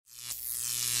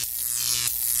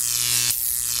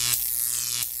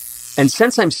And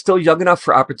since I'm still young enough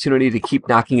for opportunity to keep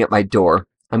knocking at my door,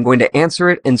 I'm going to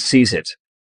answer it and seize it.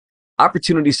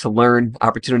 Opportunities to learn,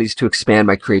 opportunities to expand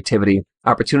my creativity,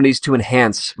 opportunities to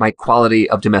enhance my quality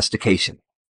of domestication.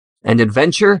 And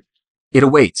adventure, it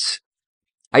awaits.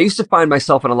 I used to find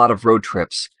myself on a lot of road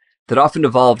trips that often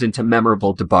evolved into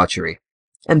memorable debauchery.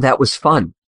 And that was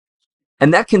fun.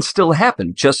 And that can still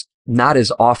happen, just not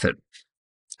as often.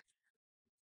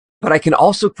 But I can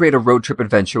also create a road trip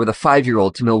adventure with a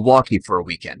 5-year-old to Milwaukee for a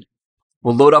weekend.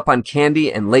 We'll load up on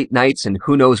candy and late nights and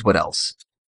who knows what else.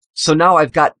 So now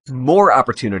I've got more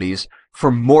opportunities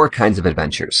for more kinds of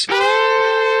adventures.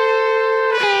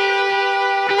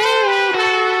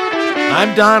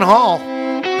 I'm Don Hall.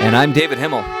 And I'm David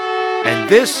Himmel. And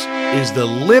this is the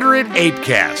Literate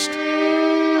ApeCast.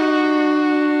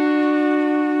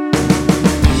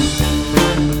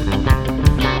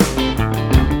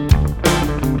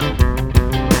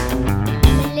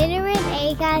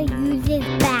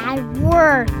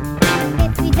 Word.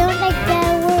 If you don't like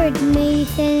that word, maybe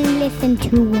shouldn't listen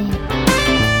to it.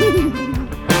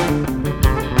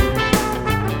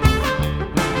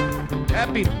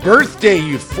 Happy birthday,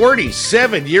 you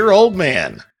 47-year-old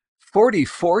man.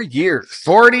 44 years.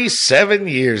 47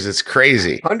 years. It's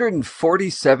crazy.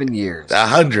 147 years.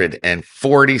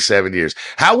 147 years.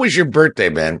 How was your birthday,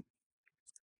 man?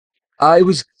 It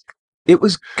was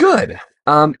good.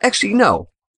 Actually, no.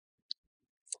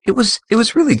 It was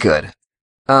really good.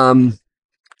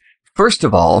 First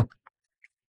of all,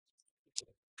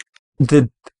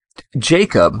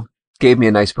 Jacob gave me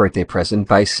a nice birthday present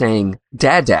by saying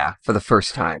 "Dada" for the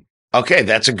first time. Okay,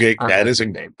 that is a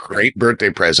great birthday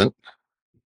present.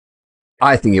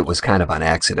 I think it was kind of on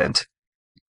accident.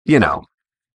 You know,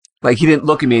 like he didn't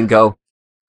look at me and go,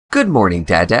 "Good morning,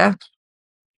 Dada.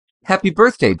 Happy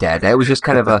birthday, Dada." It was just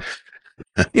kind of a,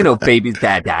 baby's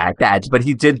Dada, dad. But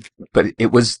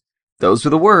those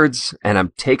were the words, and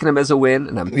I'm taking them as a win,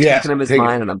 and I'm taking them as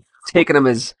mine, and I'm taking them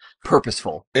as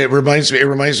purposeful. It reminds me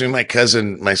of my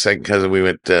second cousin. We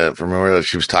went from Memorial.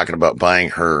 She was talking about buying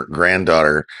her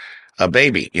granddaughter a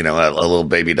baby, a little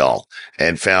baby doll,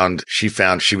 and she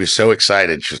was so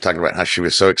excited. She was talking about how she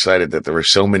was so excited that there were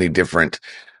so many different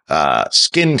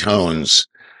skin tones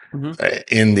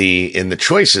in the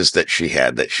choices that she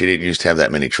had, that she didn't used to have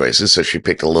that many choices. So she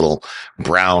picked a little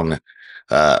brown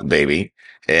baby.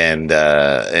 And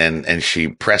she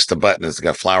pressed the button. It's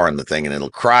got flour on the thing, and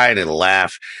it'll cry and it'll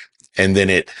laugh, and then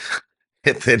it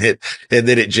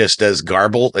just does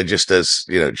garble. It just does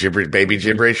gibberish, baby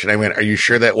gibberish. And I went, "Are you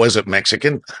sure that wasn't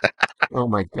Mexican?" Oh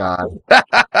my God,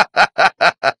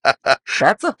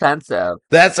 that's offensive.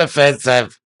 That's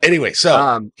offensive. Anyway,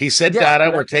 so he said,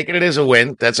 "Dada, we're taking it as a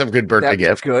win." That's a good birthday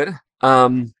gift. Good.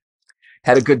 Had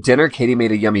a good dinner. Katie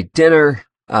made a yummy dinner.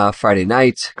 Friday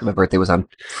night. My birthday was on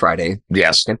Friday.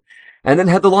 Yes. And then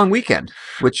had the long weekend,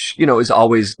 which, is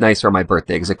always nicer on my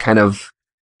birthday because it kind of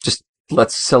just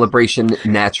lets celebration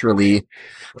naturally.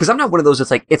 Because I'm not one of those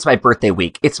that's like, it's my birthday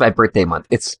week. It's my birthday month.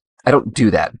 I don't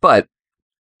do that. But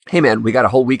hey, man, we got a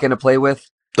whole weekend to play with.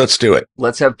 Let's do it.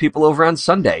 Let's have people over on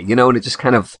Sunday, and it just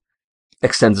kind of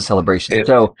extends the celebration.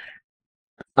 So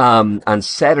on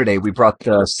Saturday, we brought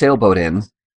the sailboat in,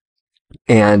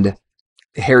 and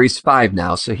Harry's 5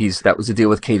 now, so that was the deal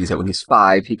with Katie's, that when he's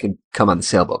 5, he can come on the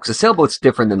sailboat. Because the sailboat's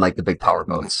different than like the big power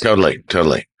boats. Totally.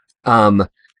 But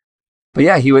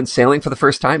yeah, he went sailing for the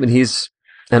first time, and he's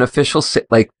an official,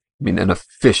 an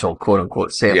official quote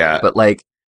unquote sailor. Yeah. But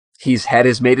he's had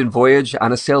his maiden voyage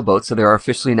on a sailboat, so there are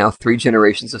officially now 3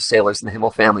 generations of sailors in the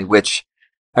Himmel family, which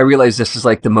I realize this is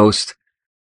like the most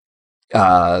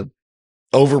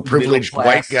overprivileged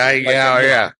white guy.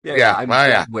 Yeah. I'm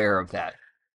aware of that.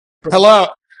 Hello,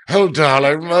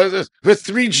 darling. We're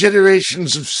 3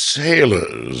 generations of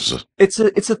sailors. It's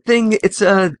a thing. It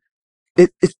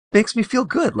makes me feel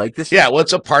good. Like this. Yeah, well,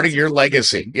 it's a part of your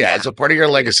legacy. Yeah, it's a part of your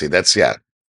legacy.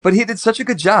 But he did such a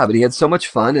good job, and he had so much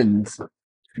fun, and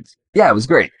yeah, it was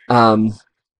great. And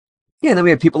then we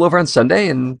had people over on Sunday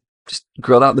and just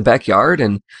grilled out in the backyard,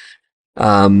 and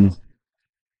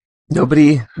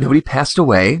nobody passed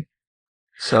away.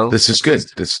 So this is good.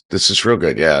 This is real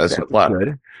good. Yeah, that's a plus.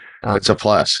 Good. It's a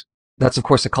plus. That's, of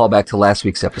course, a callback to last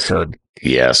week's episode.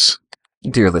 Yes.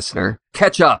 Dear listener,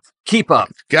 catch up. Keep up.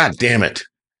 God damn it.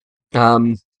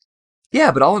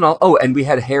 Yeah, but all in all, and we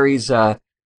had Harry's, they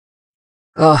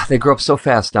grew up so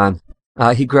fast, Don.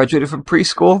 He graduated from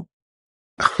preschool.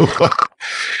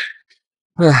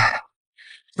 I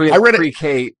read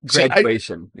pre-K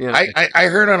graduation. I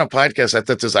heard on a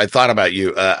podcast, I thought about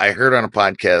you. I heard on a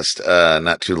podcast,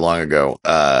 not too long ago,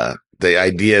 the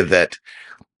idea that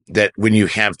when you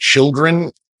have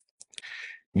children,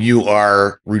 you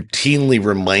are routinely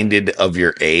reminded of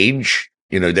your age.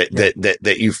 You know,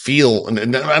 that you feel,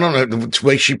 and I don't know, the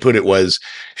way she put it was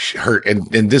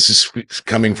and this is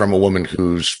coming from a woman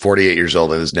who's 48 years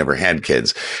old and has never had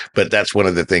kids. But that's one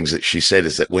of the things that she said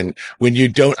is that when you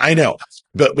don't, I know,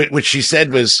 but what she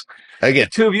said was, again,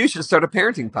 two of you should start a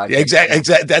parenting podcast.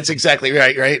 Exactly. That's exactly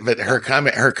right. Right. But her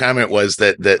comment was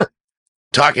that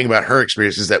talking about her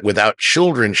experiences, that without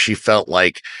children, she felt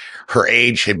like her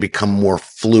age had become more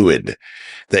fluid,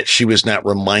 that she was not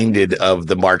reminded of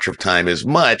the march of time as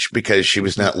much because she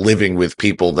was not living with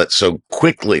people that so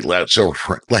quickly, so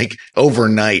like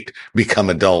overnight become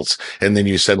adults. And then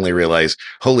you suddenly realize,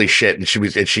 holy shit. And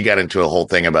she got into a whole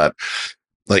thing about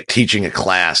like teaching a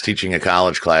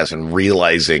college class and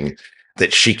realizing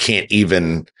that she can't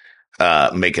even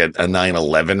make a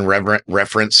 9/11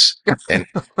 reference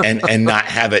and not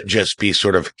have it just be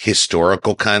sort of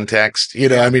historical context, you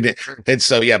know. I mean, and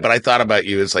so but I thought about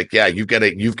you. It's like, you've got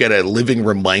a living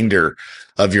reminder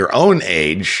of your own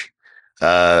age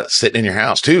sitting in your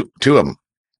house, two of them.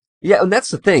 Yeah, and that's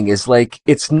the thing is like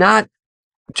it's not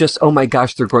just, oh my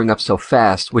gosh, they're growing up so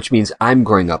fast, which means I'm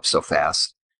growing up so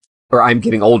fast, or I'm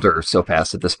getting older so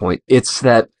fast at this point. It's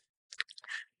that,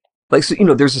 like, so,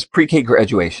 there's this pre-K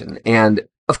graduation, and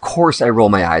of course I roll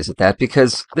my eyes at that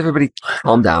because everybody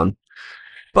calm down.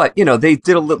 But, they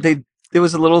did there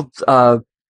was a little,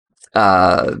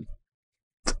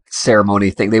 ceremony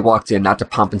thing. They walked in, not to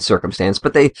pomp and circumstance,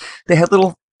 but they had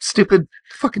little stupid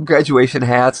fucking graduation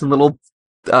hats and little,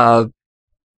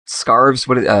 scarves,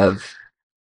 I know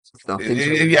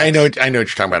what you're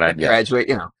talking about.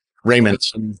 Graduate, raiment,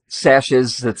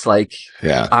 sashes that's like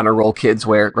honor roll kids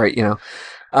wear, right?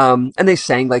 And they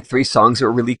sang like 3 songs that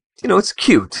were really, it's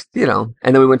cute, and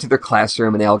then we went to their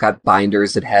classroom and they all got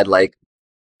binders that had like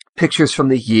pictures from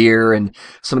the year and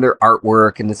some of their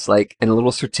artwork, and it's like, and a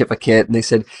little certificate. And they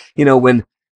said, when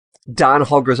Don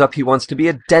Hall grows up, he wants to be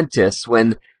a dentist.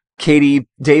 When Katie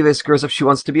Davis grows up, she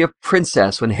wants to be a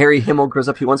princess. When Harry Himmel grows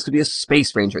up, he wants to be a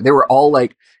space ranger. They were all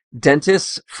like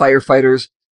dentists, firefighters,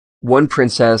 one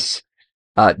princess,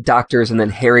 doctors, and then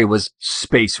Harry was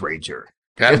space ranger.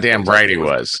 Goddamn right he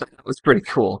was. It was pretty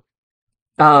cool.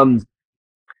 But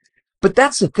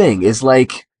that's the thing is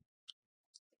like,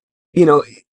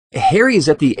 Harry is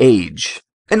at the age,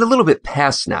 and a little bit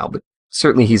past now, but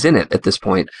certainly he's in it at this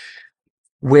point,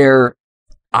 where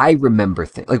I remember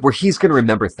things, like where he's going to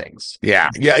remember things. Yeah,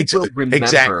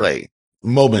 exactly.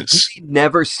 Moments. He may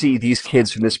never see these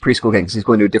kids from this preschool gang because he's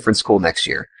going to a different school next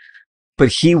year. But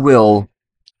he will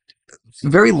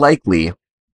very likely,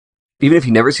 even if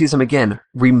he never sees them again,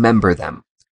 remember them.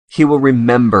 He will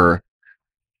remember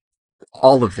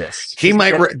all of this. He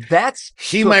might remember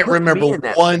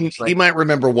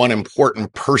one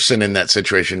important person in that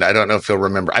situation. I don't know if he'll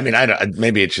remember. I mean,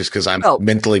 maybe it's just because I'm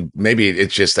maybe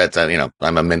it's just that,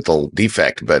 I'm a mental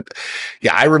defect, but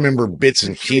I remember bits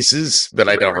and pieces, but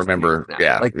I don't remember.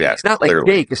 It's not like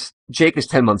clearly. Jake is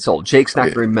 10 months old. Jake's not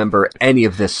going to remember any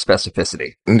of this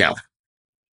specificity. No.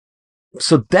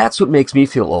 So that's what makes me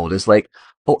feel old is like,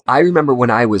 I remember when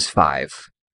I was 5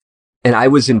 and I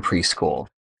was in preschool.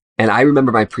 And I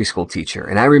remember my preschool teacher,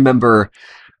 and I remember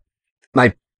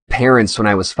my parents when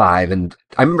I was 5, and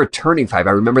I remember turning 5.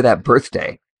 I remember that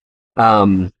birthday.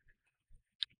 That's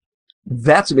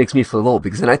what makes me feel old,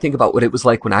 because then I think about what it was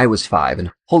like when I was 5,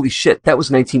 and holy shit, that was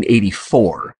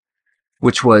 1984,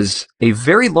 which was a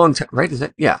very long time, right? Is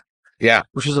that? Yeah. Yeah.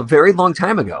 Which was a very long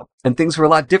time ago, and things were a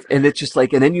lot different. And it's just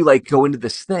like, and then you like go into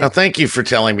this thing. Now, thank you for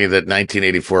telling me that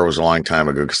 1984 was a long time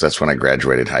ago, because that's when I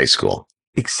graduated high school.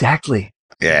 Exactly.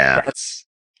 Yeah. Right?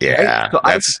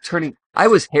 So I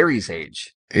was Harry's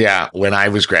age. Yeah, when I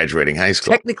was graduating high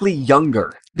school. Technically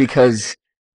younger, because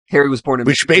Harry was born in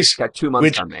got 2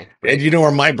 months on me. And you know where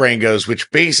my brain goes, which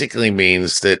basically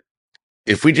means that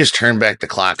if we just turn back the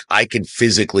clock, I could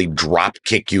physically drop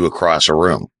kick you across a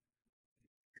room.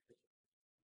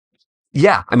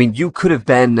 Yeah, I mean, you could have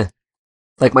been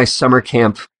like my summer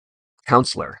camp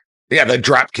counselor. Yeah, that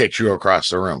drop kicked you across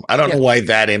the room. I don't know why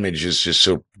that image is just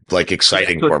so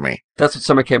exciting for me. That's what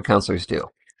summer camp counselors do.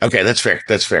 Okay, that's fair.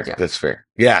 Yeah. That's fair.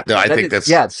 Yeah, no, I think that's.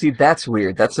 Yeah, see, that's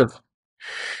weird.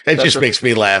 It just makes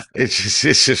me laugh. It just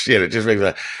it just makes me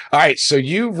laugh. All right, so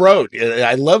you wrote.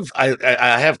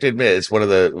 I have to admit, it's one of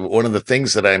the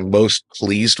things that I'm most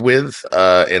pleased with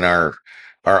in our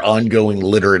ongoing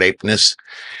literate apeness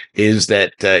is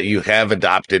that you have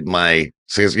adopted my.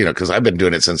 Because I've been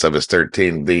doing it since I was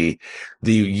 13. The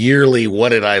yearly what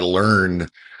did I learn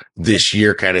this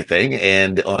year kind of thing.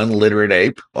 And on Literate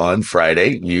Ape on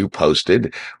Friday, you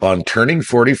posted on turning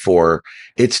 44,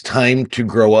 it's time to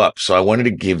grow up. So I wanted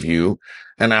to give you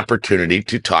an opportunity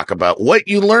to talk about what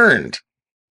you learned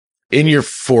in your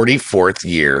 44th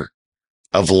year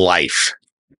of life.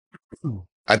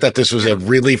 I thought this was a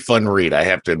really fun read. I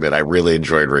have to admit, I really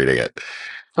enjoyed reading it.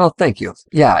 Oh, thank you.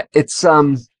 Yeah, it's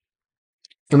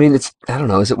I mean, I don't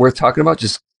know, is it worth talking about?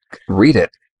 Just read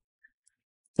it.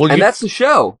 Well, and that's the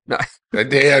show. No.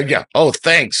 Yeah. Oh,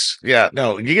 thanks. Yeah.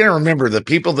 No, you got to remember the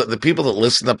people that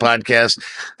listen to the podcast,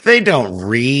 they don't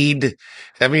read.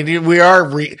 I mean, we are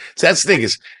that's the thing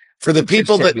is for the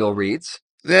people that Samuel reads.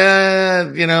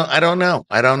 I don't know.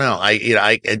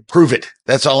 I prove it.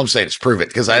 That's all I'm saying is prove it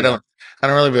because I don't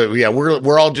really, but yeah,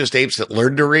 we're all just apes that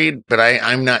learn to read, but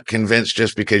I'm not convinced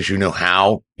just because you know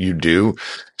how you do.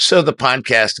 So the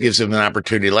podcast gives them an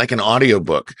opportunity like an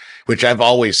audiobook, which I've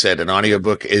always said an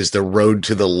audiobook is the road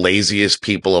to the laziest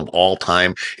people of all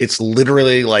time. It's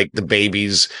literally like the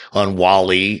babies on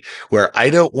Wall-E, where I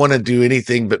don't want to do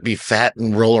anything but be fat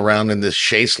and roll around in this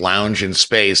chaise lounge in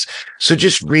space. So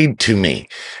just read to me.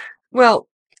 Well,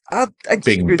 I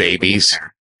big babies.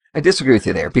 I disagree with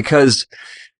you there because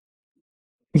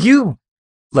you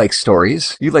like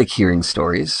stories. You like hearing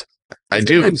stories. I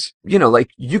do. Like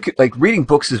you could like reading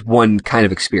books is one kind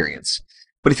of experience.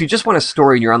 But if you just want a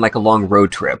story and you're on like a long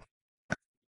road trip,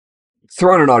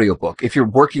 throw on an audiobook. If you're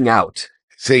working out,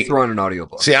 throw on an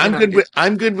audiobook. See,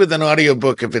 I'm good with an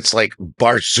audiobook if it's like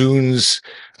Barsoon's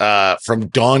From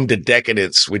Dawn to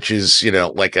Decadence, which is,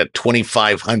 like a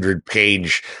 2,500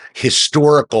 page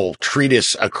historical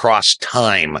treatise across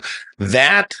time.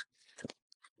 That's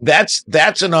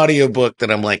an audiobook that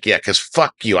I'm like, yeah, because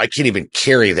fuck you. I can't even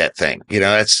carry that thing.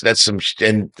 That's some,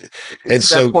 and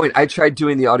so that point, I tried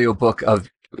doing the audiobook of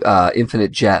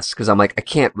Infinite Jest because I'm like, I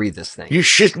can't read this thing. You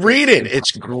should read it.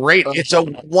 It's great. It's a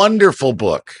wonderful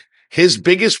book. His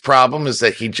biggest problem is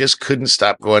that he just couldn't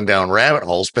stop going down rabbit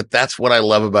holes, but that's what I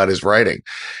love about his writing.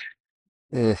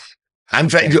 In fact,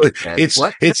 it's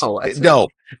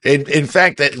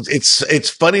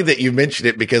funny that you mentioned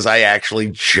it because I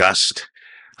actually just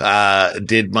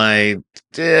did my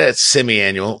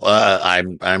semi-annual.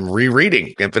 I'm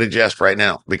rereading Infinite Jest right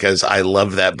now because I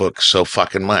love that book so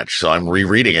fucking much. So I'm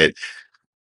rereading it.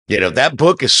 That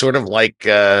book is sort of like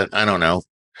I don't know,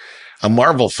 a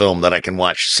Marvel film that I can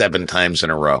watch 7 times in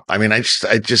a row. I mean, I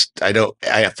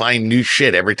find new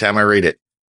shit every time I read it.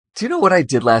 Do you know what I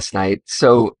did last night?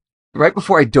 So right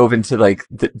before I dove into like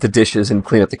the dishes and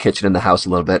clean up the kitchen and the house a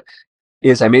little bit,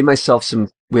 is I made myself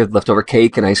we had leftover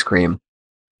cake and ice cream.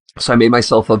 So I made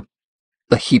myself a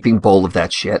heaping bowl of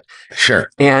that shit. Sure.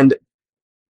 And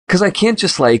because I can't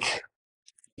just like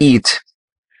eat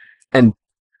and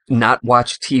not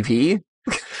watch TV.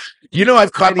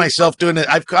 I've caught myself doing it.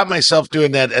 I've caught myself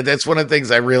doing that. And that's one of the things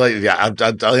I realize. Yeah,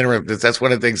 I'll interrupt. That's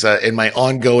one of the things in my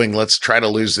ongoing, let's try to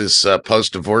lose this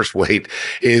post-divorce weight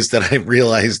is that I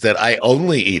realized that I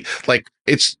only eat like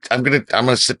I'm going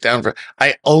to sit down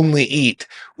I only eat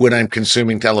when I'm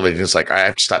consuming television. It's like, I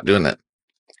have to stop doing that.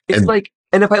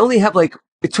 And if I only have it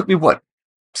took me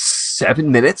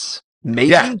 7 minutes,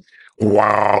 maybe? Yeah.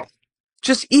 Wow.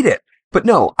 Just eat it. But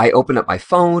no, I opened up my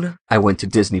phone. I went to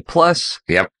Disney Plus.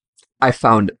 Yep. I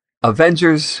found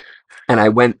Avengers and I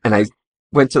went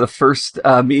to the first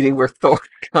meeting where Thor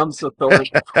comes with Thor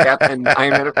Cap and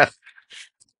Iron Man.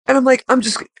 And I'm like, I'm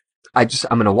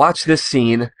going to watch this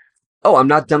scene. Oh, I'm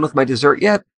not done with my dessert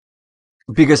yet.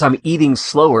 Because I'm eating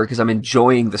slower because I'm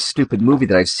enjoying the stupid movie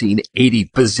that I've seen 80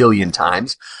 bazillion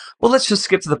times. Well, let's just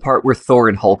skip to the part where Thor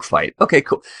and Hulk fight. Okay,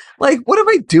 cool. Like, what am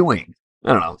I doing?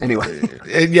 I don't know. Anyway.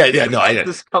 Yeah, no, I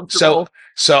know. So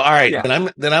all right, yeah.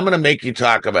 then I'm going to make you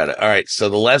talk about it. All right, so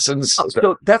the lessons.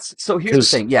 So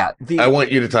here's the thing. Yeah. I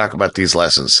want you to talk about these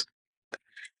lessons.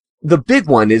 The big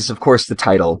one is, of course, the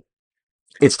title.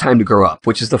 It's Time to Grow Up,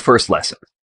 which is the first lesson.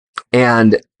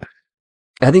 And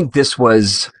I think this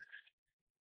was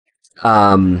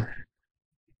the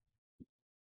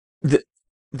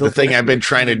thing I've been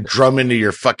trying to drum into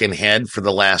your fucking head for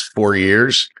the last 4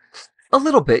 years. A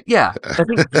little bit, yeah. I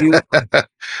think you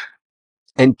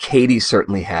and Katie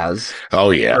certainly has. Oh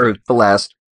yeah. For the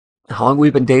last, how long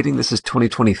we've been dating? This is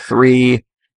 2023,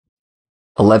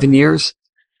 11 years.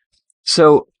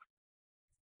 So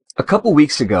a couple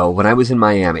weeks ago when I was in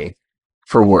Miami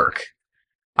for work,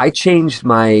 I changed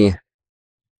my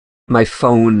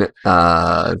phone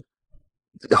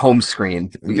home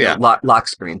screen, lock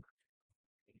screen.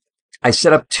 I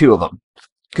set up 2 of them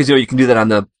because you can do that on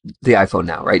the iPhone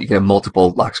now, right? You can have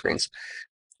multiple lock screens.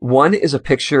 One is a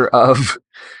picture of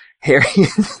Harry.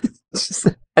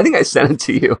 I think I sent it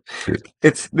to you.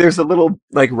 There's a little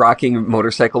rocking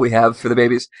motorcycle we have for the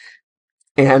babies,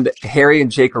 and Harry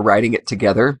and Jake are riding it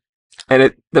together.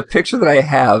 And the picture that I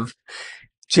have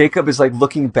Jacob is like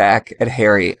looking back at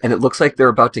Harry, and it looks like they're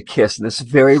about to kiss in this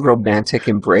very romantic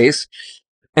embrace.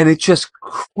 And it just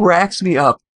cracks me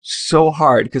up so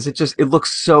hard because it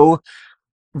looks so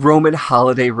Roman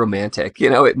holiday romantic. You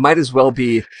know, it might as well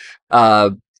be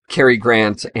Cary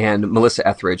Grant and Melissa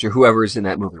Etheridge or whoever's in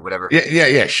that movie, whatever.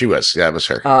 Yeah. She was. Yeah, it was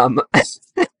her.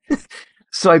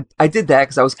 So I did that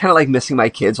because I was kind of like missing my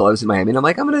kids while I was in Miami. And I'm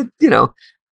like, I'm going to, you know,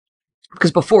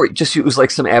 because before it was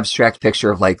like some abstract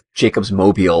picture of like Jacob's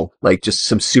mobile, like just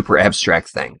some super abstract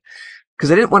thing.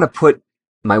 Because I didn't want to put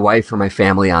my wife or my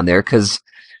family on there because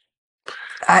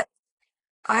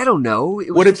I don't know.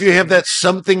 What if you have that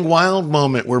something wild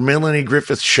moment where Melanie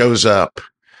Griffith shows up?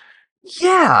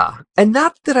 Yeah. And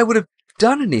not that I would have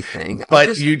done anything. But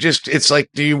it's like,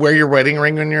 do you wear your wedding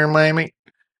ring when you're in Miami?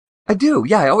 I do.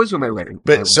 Yeah. I always wear my wedding.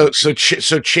 But so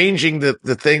changing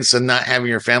the things and not having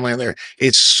your family in there,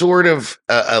 it's sort of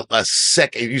a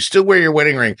second. You still wear your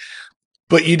wedding ring,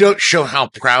 but you don't show how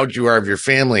proud you are of your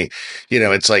family. You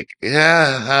know, it's like,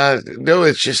 no,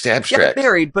 it's just abstract. Yeah,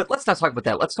 married, but let's not talk about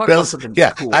that. Let's talk about something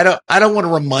cool. I don't want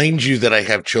to remind you that I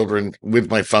have children with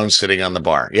my phone sitting on the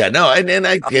bar. Yeah, no, and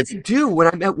I do when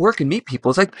I'm at work and meet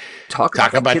people. It's like talk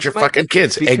about your fucking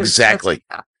kids. Exactly.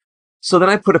 So then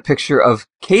I put a picture of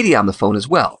Katie on the phone as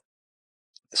well.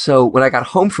 So when I got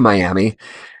home from Miami,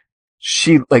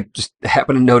 she like just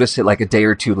happened to notice it like a day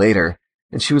or two later,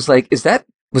 and she was like, was that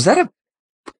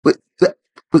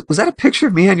a picture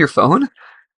of me on your phone?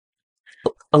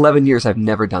 11 years I've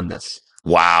never done this.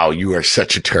 Wow, you are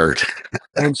such a turd.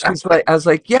 And she's like, I was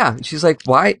like, yeah. And she's like,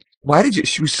 why did you?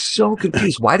 She was so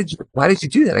confused. Why did you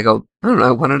do that? I go, I don't know.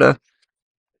 I wanted a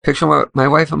picture of my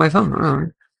wife on my phone. I don't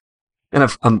know. And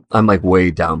I'm like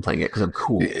way downplaying it because I'm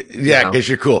cool. Yeah, because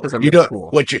you're cool. You don't cool.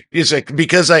 It's like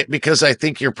because I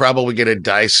think you're probably gonna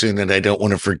die soon, and I don't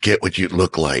want to forget what you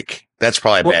look like. That's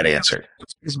probably a bad answer.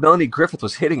 Because Melanie Griffith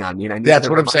was hitting on me, and I that's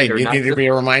what I'm saying. You need to be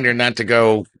a reminder not to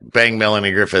go bang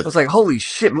Melanie Griffith. I was like, holy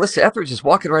shit, Melissa Etheridge is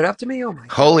walking right up to me. Oh my!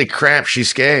 Holy crap,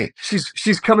 she's gay.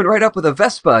 She's coming right up with a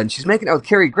Vespa, and she's making out with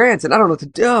Cary Grant, and I don't know what to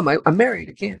do. I'm married.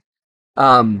 I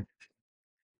can't.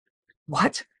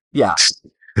 What? Yeah.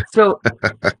 So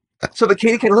but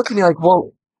Katie kind of looked at me like,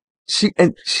 well,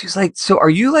 she's like, so are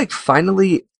you like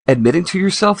finally admitting to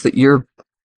yourself that you're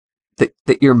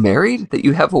married, that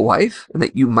you have a wife, and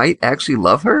that you might actually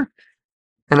love her?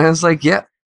 And I was like, yeah,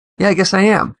 I guess I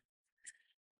am.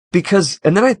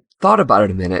 And then I thought about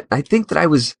it a minute. I think that I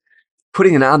was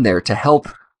putting it on there to help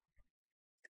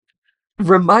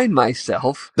remind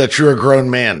myself that you're a grown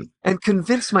man and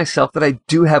convince myself that I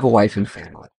do have a wife and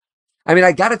family. I mean,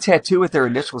 I got a tattoo with their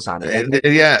initials on it.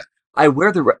 Yeah. I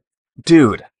wear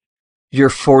dude, you're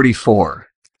 44.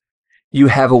 You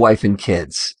have a wife and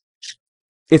kids.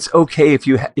 It's okay if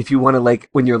you want to, like,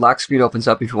 when your lock screen opens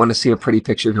up, if you want to see a pretty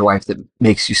picture of your wife that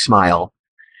makes you smile.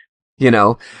 You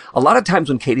know, a lot of times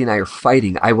when Katie and I are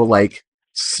fighting, I will like,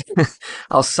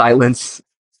 I'll silence,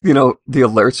 you know, the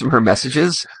alerts from her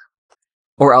messages.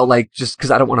 Or I'll like, just because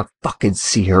I don't want to fucking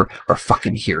see her or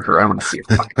fucking hear her. I don't want to see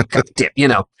her fucking goddamn, you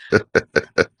know.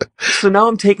 So now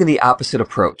I'm taking the opposite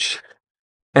approach.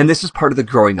 And this is part of the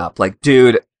growing up. Like,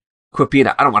 dude, quit being,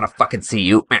 I don't want to fucking see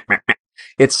you.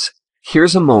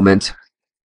 Here's a moment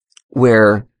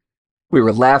where we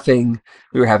were laughing,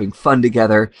 we were having fun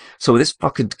together. So this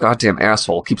fucking goddamn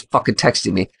asshole keeps fucking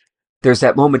texting me. There's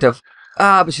that moment of,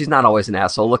 but she's not always an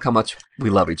asshole. Look how much we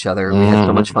love each other. We had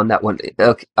so much fun that one.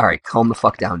 Okay, all right, calm the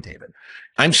fuck down, David.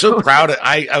 I'm so proud.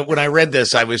 I when I read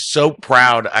this, I was so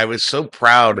proud. I was so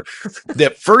proud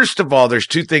that first of all, there's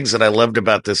two things that I loved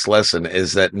about this lesson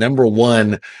is that number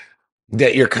one,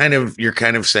 that you're kind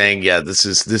of saying, yeah, this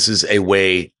is a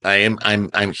way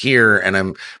I'm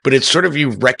here but it's sort of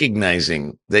you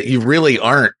recognizing that you really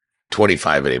aren't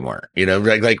 25 anymore. You know,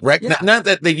 not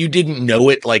that you didn't know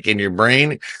it like in your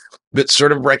brain, but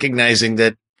sort of recognizing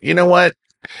that, you know what?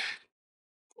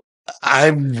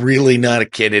 I'm really not a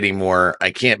kid anymore.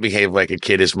 I can't behave like a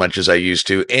kid as much as I used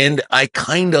to. And I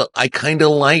kind of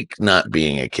like not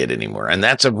being a kid anymore. And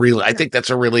I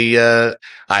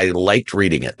liked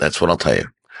reading it. That's what I'll tell you.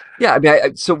 Yeah. I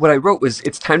mean, so what I wrote was,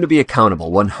 it's time to be accountable,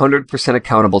 100%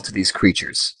 accountable to these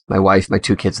creatures, my wife, my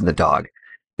 2 kids, and the dog.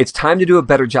 It's time to do a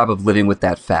better job of living with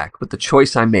that fact, with the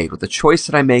choice I made, with the choice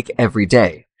that I make every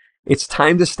day. It's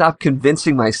time to stop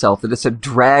convincing myself that it's a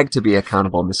drag to be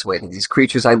accountable in this way to these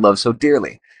creatures I love so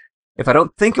dearly. If I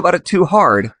don't think about it too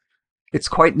hard, it's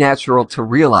quite natural to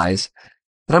realize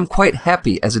that I'm quite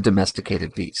happy as a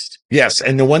domesticated beast. Yes,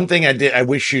 and the one thing I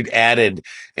wish you'd added,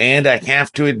 and I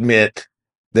have to admit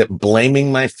that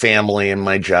blaming my family and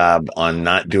my job on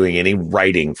not doing any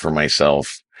writing for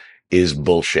myself is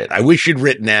bullshit. I wish you'd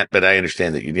written that, but I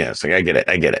understand that. It's like, I get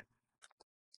it.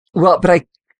 Well, but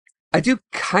I do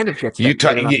kind of get You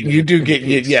that. you do get,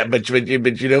 yeah, but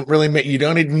you don't really, you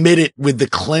don't admit it with the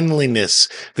cleanliness,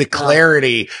 the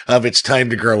clarity of it's time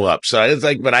to grow up. So it's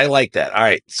like, but I like that. All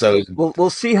right. So we'll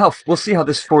see how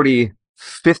this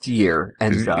 45th year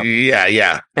ends up.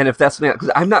 Yeah. And if that's not,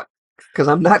 because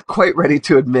I'm not quite ready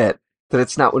to admit that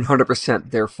it's not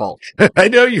 100% their fault. I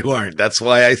know you aren't. That's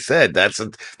why I said that's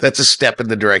a step in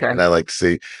the direction I like to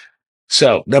see.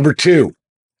 So number 2.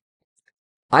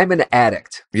 I'm an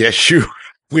addict. Yes,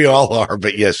 we all are,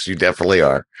 but yes, you definitely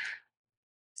are.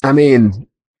 I mean,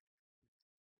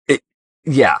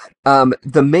 yeah.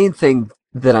 The main thing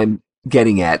that I'm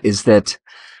getting at is that,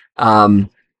 I'm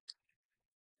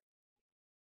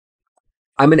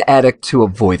an addict to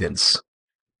avoidance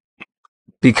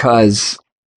because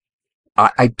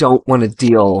I don't want to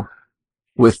deal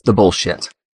with the bullshit.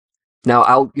 Now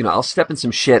I'll step in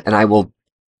some shit and I will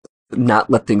not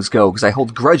let things go because I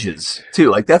hold grudges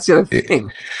too. Like that's the other thing.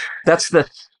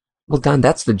 Don,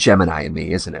 that's the Gemini in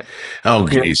me, isn't it? Oh,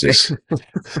 Jesus.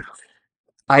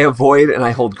 I avoid and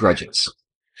I hold grudges.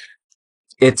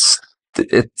 I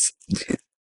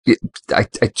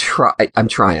try. I'm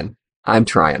trying.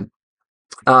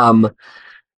 And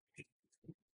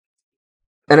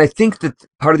I think that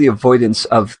part of the avoidance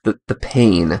of the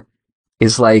pain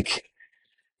is like,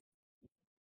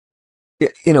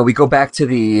 we go back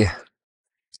to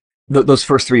those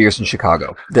first 3 years in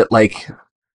Chicago that like,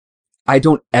 I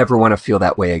don't ever want to feel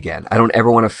that way again. I don't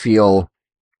ever want to feel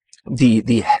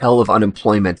the hell of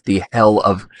unemployment, the hell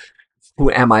of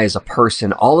who am I as a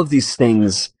person, all of these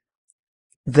things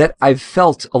that I've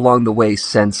felt along the way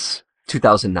since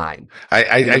 2009.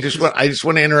 I just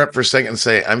want to interrupt for a second and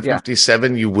say I'm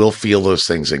 57. You will feel those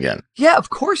things again. Yeah, of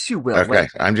course you will. Okay,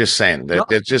 I'm just saying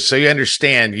that just so you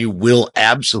understand, you will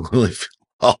absolutely feel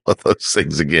all of those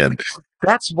things again.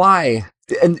 That's why,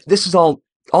 and this is all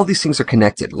these things are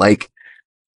connected. Like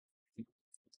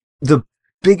the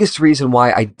biggest reason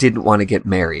why I didn't want to get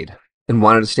married and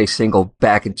wanted to stay single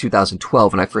back in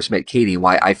 2012 when I first met Katie,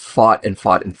 why I fought and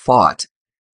fought and fought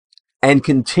and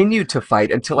continued to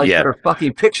fight until I put her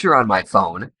fucking picture on my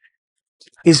phone,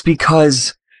 is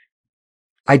because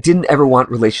I didn't ever want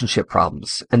relationship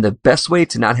problems. And the best way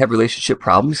to not have relationship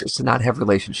problems is to not have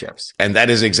relationships. And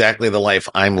that is exactly the life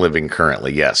I'm living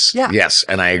currently. Yes. Yeah. Yes.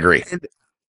 And I agree.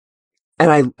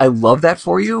 And I love that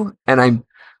for you. And I'm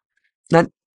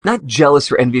not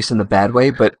jealous or envious in the bad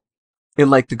way, but in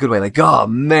like the good way. Like, oh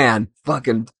man,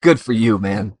 fucking good for you,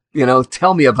 man.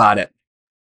 Tell me about it.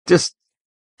 Just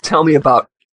tell me about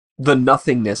the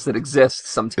nothingness that exists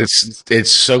sometimes.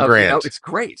 It's so grand. It's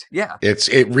great. Yeah.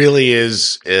 It really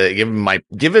is.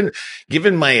 Given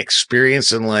my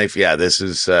experience in life, this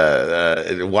is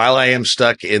while I am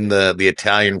stuck in the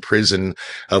Italian prison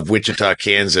of Wichita,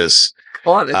 Kansas.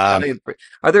 Are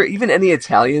there even any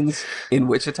Italians in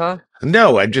Wichita?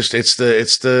 No, it's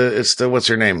the what's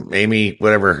her name? Amy,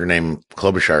 whatever her name,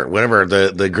 Klobuchar, whatever,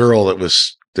 the girl that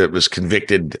was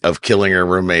convicted of killing her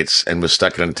roommates and was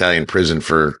stuck in an Italian prison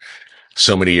for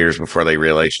so many years before they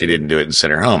realized she didn't do it and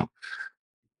sent her home.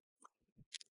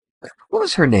 What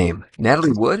was her name?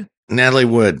 Natalie Wood? Natalie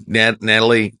Wood.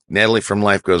 Natalie from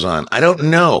Life Goes On. I don't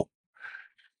know.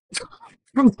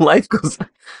 From Life Goes On?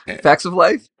 Facts of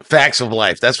Life? Facts of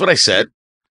Life. That's what I said.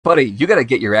 Buddy, you got to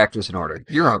get your actors in order.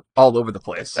 You're all over the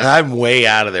place. I'm way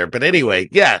out of there. But anyway,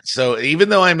 so even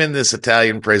though I'm in this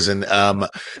Italian prison,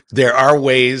 there are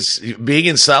ways. Being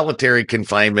in solitary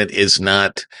confinement is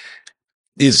not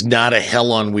a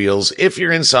hell on wheels. If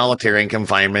you're in solitary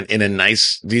confinement in a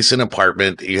nice, decent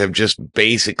apartment, you have just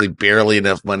basically barely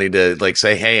enough money to like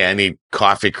say, hey, I need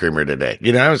coffee creamer today.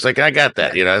 I was like, I got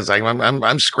that. It's like,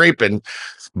 I'm scraping,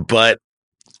 but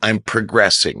I'm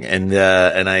progressing. And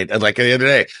I, like the other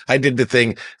day, I did the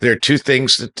thing. There are two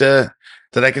things that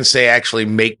I can say actually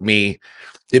it made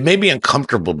me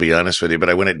uncomfortable, to be honest with you, but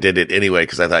I went and did it anyway,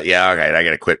 because I thought, all right, I got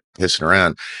to quit pissing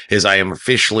around. Is I am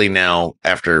officially now,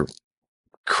 after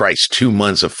 2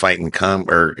 months of fighting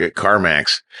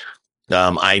CarMax,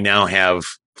 I now have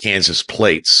Kansas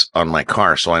plates on my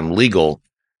car, so I'm legal.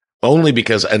 Only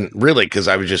because I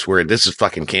was just worried, this is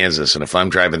fucking Kansas. And if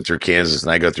I'm driving through Kansas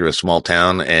and I go through a small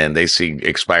town and they see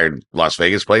expired Las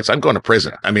Vegas plates, I'm going to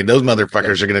prison. I mean, those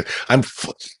motherfuckers are going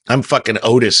to, I'm fucking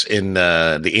Otis in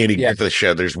the Andy Griffith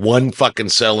show. There's one fucking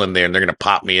cell in there and they're going to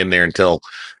pop me in there until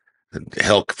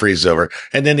hell freezes over.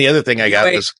 And then the other thing I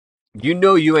got was,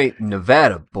 you ain't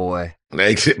Nevada, boy.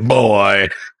 Boy.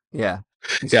 Yeah.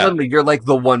 Yeah. Suddenly, you're like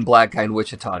the one black guy in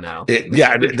Wichita now.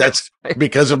 That's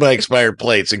because of my expired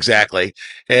plates. Exactly.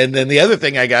 And then the other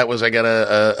thing I got was I got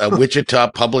a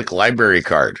Wichita Public Library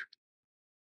card.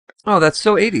 Oh, that's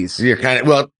so 80s. You're kind of,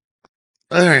 well,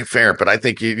 all right, fair. But I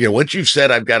think, you know, once you've said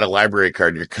I've got a library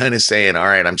card, you're kind of saying, all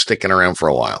right, I'm sticking around for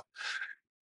a while.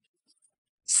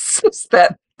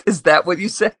 Is that what you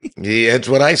say? Yeah, it's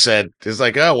what I said. It's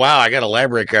like, oh wow, I got a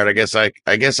library card. I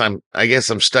guess I'm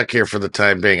stuck here for the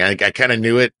time being. I kind of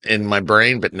knew it in my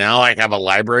brain, but now I have a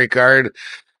library card.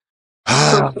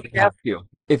 So let me ask you,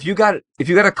 if you got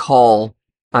a call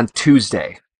on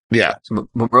Tuesday, Yeah. so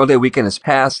Memorial Day weekend has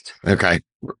passed, Okay.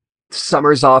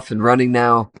 summer's off and running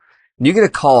now, and you get a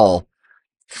call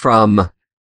from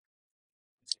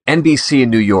NBC in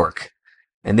New York,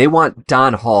 and they want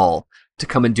Don Hall to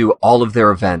come and do all of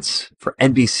their events for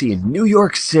NBC in New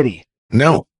York City.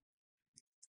 No,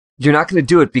 You're not going to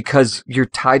do it because you're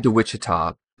tied to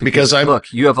Wichita. because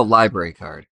Look, you have a library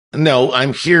card. no,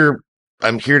 I'm here.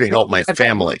 I'm here to help my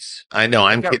family. I know.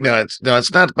 It's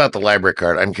not about the library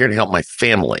card. I'm here to help my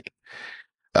family.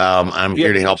 I'm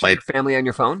here to help my family on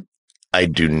your phone.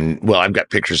 Well, I've got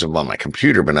pictures of them on my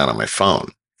computer, but not on my phone.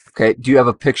 Okay. Do you have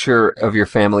a picture of your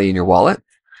family in your wallet?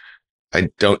 I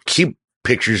don't keep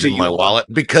pictures in my wallet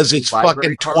because it's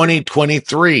fucking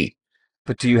 2023.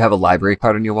 But do you have a library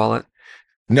card in your wallet?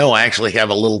 No, I actually have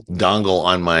a little dongle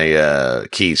on my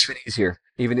keys. Even easier.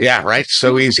 Yeah, right.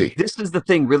 So easy. This is the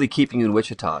thing really keeping you in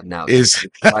Wichita now. Is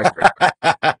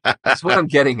That's what I'm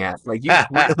getting at. Like you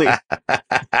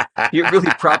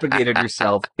really propagated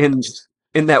yourself in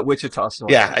that Wichita soil.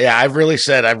 Yeah. I've really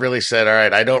said, all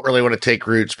right, I don't really want to take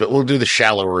routes, but we'll do the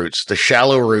shallow routes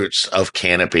of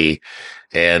Canopy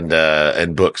and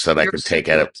books that I could take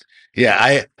out of.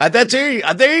 Yeah,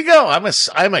 there you go.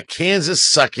 I'm a Kansas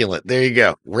succulent. There you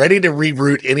go. Ready to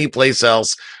reroute any place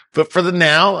else. But for the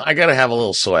now, I got to have a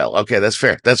little soil. Okay, that's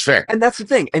fair. And that's the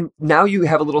thing. And now you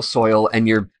have a little soil and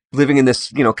you're living in this,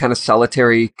 kind of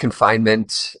solitary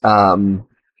confinement.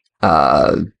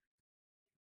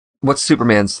 What's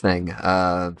Superman's thing?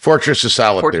 Fortress of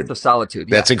Solitude. Fortress of Solitude.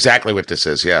 Yeah. That's exactly what this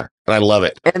is. Yeah. And I love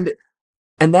it.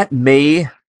 And that may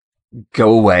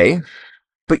go away,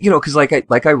 but because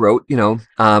like I wrote,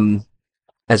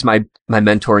 as my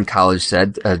mentor in college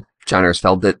said, John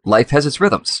Ersfeld, that life has its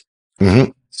rhythms.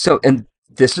 Mm-hmm. So, and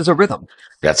this is a rhythm.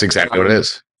 That's exactly what it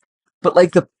is. But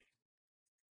like the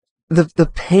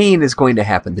pain is going to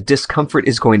happen. The discomfort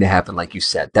is going to happen. Like you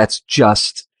said, that's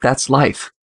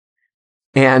life.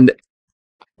 And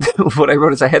what I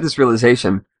wrote is I had this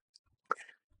realization,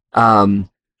 because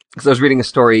I was reading a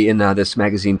story in this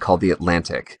magazine called The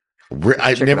Atlantic.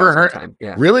 I've never heard.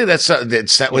 Yeah. Really? Does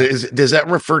that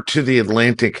refer to the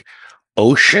Atlantic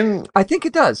Ocean? I think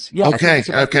it does. Yeah. Okay.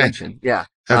 Yeah.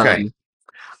 Okay.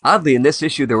 Oddly, in this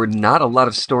issue, there were not a lot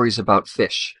of stories about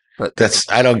fish, but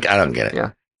I don't get it.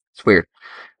 Yeah, it's weird.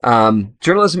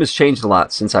 Journalism has changed a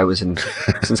lot since I was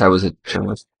a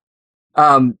journalist.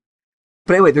 But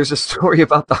anyway, there's a story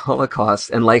about the Holocaust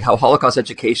and like how Holocaust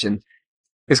education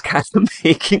is kind of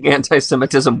making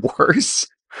anti-Semitism worse.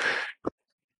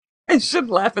 I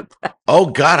shouldn't laugh at that. Oh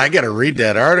God, I got to read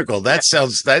that article. That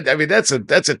sounds it's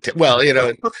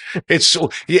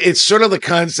sort of the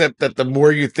concept that the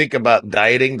more you think about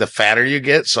dieting, the fatter you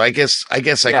get. So I guess I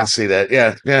can see that.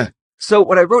 Yeah. So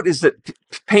what I wrote is that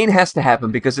pain has to happen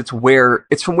because it's from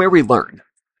where we learn.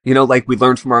 Like we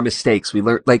learn from our mistakes. We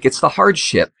learn, like, it's the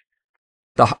hardship,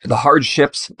 the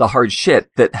hardships, the hard shit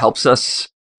that helps us.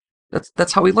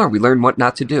 That's how we learn. We learn what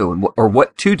not to do or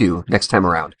what to do next time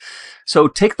around. So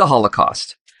take the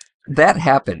Holocaust. That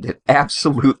happened. It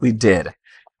absolutely did.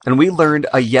 And we learned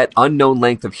a yet unknown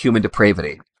length of human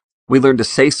depravity. We learned to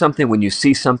say something when you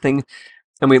see something.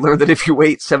 And we learned that if you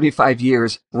wait 75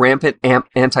 years, rampant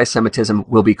anti-Semitism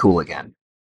will be cool again.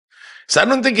 So I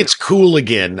don't think it's cool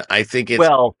again. I think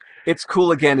it's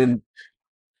cool again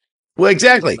well,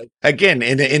 exactly. Again,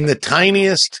 in the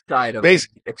tiniest side of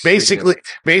basically,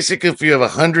 if you have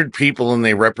 100 people and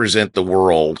they represent the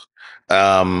world,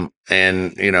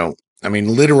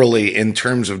 literally in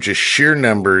terms of just sheer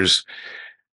numbers,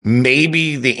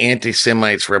 maybe the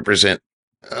anti-Semites represent,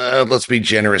 let's be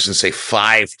generous and say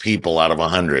 5 people out of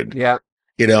 100. Yeah.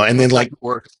 And then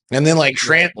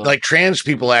trans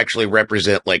people actually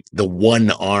represent like the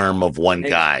one arm of one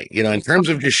guy, in terms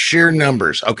of just sheer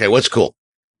numbers. Okay. What's cool?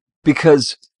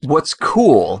 Because what's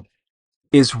cool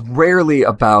is rarely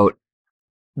about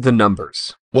the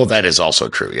numbers. Well, that is also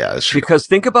true. Yeah, that's true. Because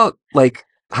think about like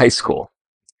high school.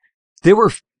 There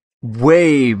were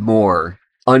way more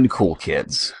uncool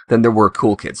kids than there were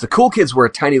cool kids. The cool kids were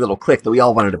a tiny little clique that we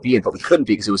all wanted to be in, but we couldn't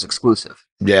be because it was exclusive.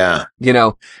 Yeah.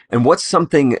 And what's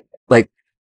something like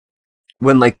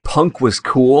when like punk was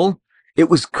cool, it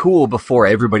was cool before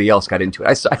everybody else got into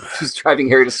it. I was driving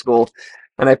Harry to school,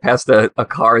 and I passed a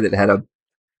car that had a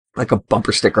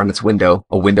bumper sticker on its window,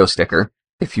 a window sticker,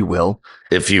 if you will.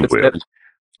 If you That will. said,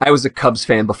 I was a Cubs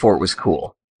fan before it was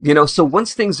cool. You know, so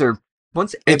once It's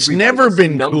everybody never gets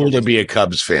been numb cool to into be it, a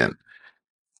Cubs fan.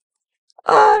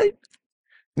 yeah,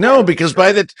 No, because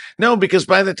by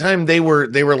the time they were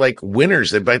like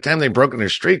winners, by the time they broke their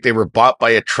streak, they were bought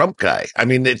by a Trump guy. I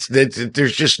mean,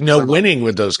 there's just no winning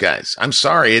with those guys. I'm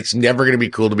sorry, it's never going to be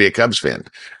cool to be a Cubs fan.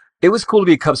 it was cool to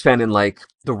be a Cubs fan in like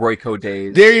the Royco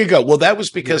days. There you go. Well, that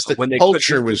was because when the they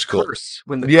culture was cool.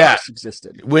 When the Yeah. curse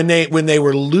existed. When they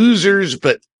were losers,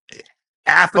 but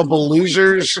affable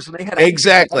losers. When they had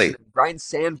Exactly. Ryan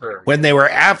Sandberg. When they were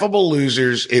affable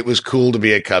losers, it was cool to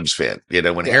be a Cubs fan. You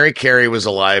know, when Harry Carey was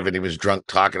alive and he was drunk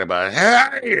talking about,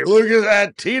 hey, look at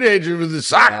that teenager with the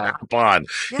sock top on.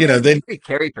 Yeah, you know, then Harry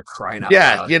Carey for crying out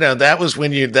loud. you know, that was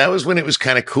when it was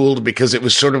kind of cool because it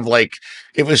was sort of like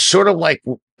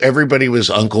everybody was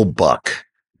Uncle Buck.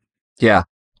 Yeah.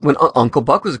 When Uncle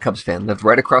Buck was a Cubs fan, lived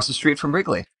right across the street from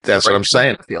Wrigley. That's what I'm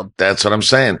saying. That's what I'm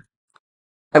saying.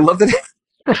 I love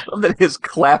that his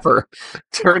clapper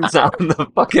turns on the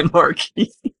fucking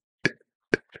marquee.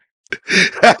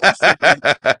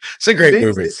 It's a great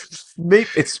movie.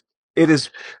 It's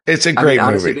a great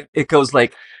honestly, movie. It goes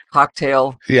like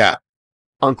Cocktail, Yeah.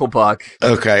 Uncle Buck,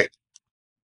 Okay.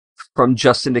 From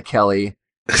Justin to Kelly,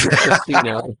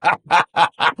 Christina.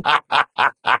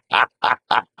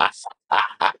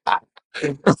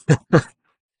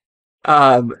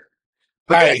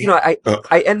 But you know,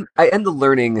 I end the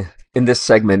learning in this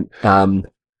segment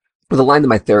with a line that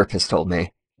my therapist told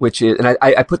me, which is, and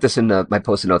I put this in my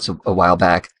post-it notes a while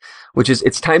back, which is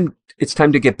it's time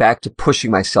to get back to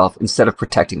pushing myself instead of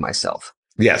protecting myself.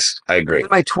 Yes, I agree. In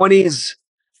my 20s,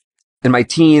 in my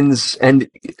teens, and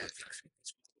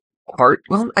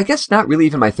I guess not really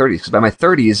even my 30s, because by my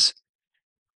 30s,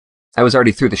 I was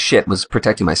already through the shit, was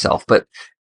protecting myself. But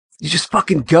you just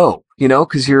fucking go, you know,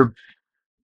 because you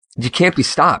can't be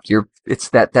stopped. It's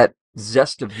that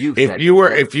zest of youth.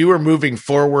 If you were moving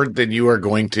forward, then you are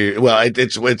going to. Well,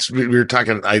 we were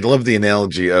talking. I love the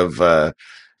analogy of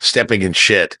stepping in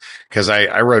shit because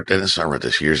I wrote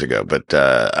this years ago, but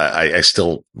I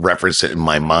still reference it in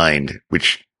my mind,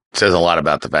 which says a lot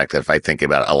about the fact that if I think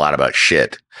about a lot about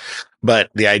shit,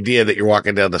 but the idea that you're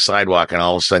walking down the sidewalk and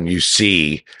all of a sudden you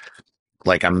see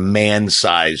like a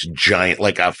man-sized giant,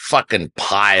 like a fucking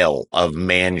pile of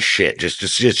man shit, just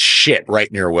shit right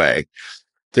in your way.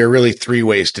 There are really three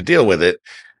ways to deal with it.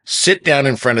 Sit down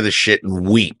in front of the shit and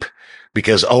weep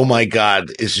because, oh my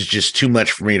God, this is just too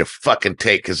much for me to fucking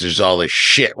take because there's all this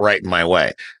shit right in my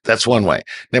way. That's one way.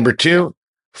 Number two,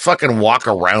 fucking walk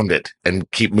around it and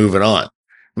keep moving on.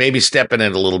 Maybe step in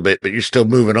it a little bit, but you're still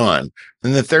moving on.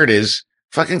 And the third is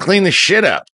fucking clean the shit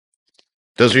up.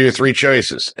 Those are your three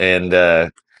choices. And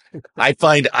I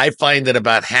find that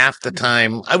about half the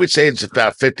time, I would say it's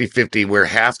about 50-50, where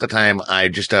half the time I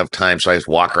just don't have time, so I just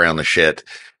walk around the shit.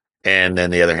 And then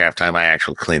the other half time I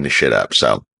actually clean the shit up.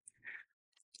 So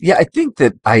yeah, I think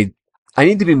that I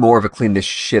need to be more of a clean this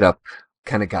shit up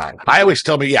kind of guy. I always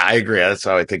tell me, yeah, I agree. That's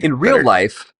how I think. In real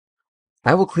life,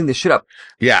 I will clean this shit up.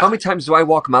 Yeah. How many times do I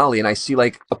walk Molly and I see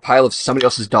like a pile of somebody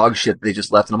else's dog shit that they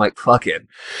just left and I'm like, fuck it.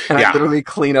 And I literally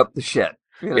clean up the shit.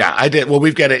 You know? Yeah, I did. Well,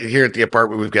 we've got it here at the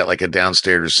apartment. We've got like a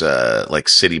downstairs, like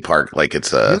city park. Like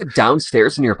it's you have it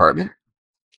downstairs in your apartment?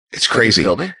 It's crazy.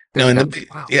 Building? No,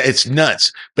 wow. Yeah, it's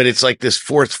nuts. But it's like this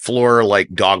fourth floor, like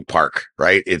dog park,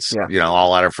 right? It's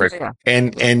all out of fresh. Yeah.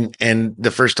 And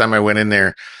the first time I went in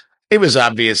there, it was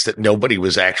obvious that nobody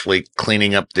was actually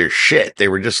cleaning up their shit. They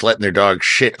were just letting their dog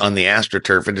shit on the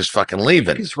AstroTurf and just fucking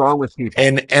leaving. What is wrong with people?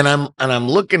 And I'm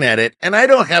looking at it, and I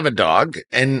don't have a dog,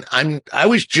 and I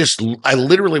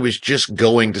literally was just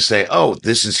going to say, oh,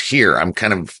 this is here. I'm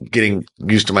kind of getting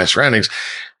used to my surroundings.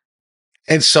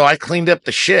 And so I cleaned up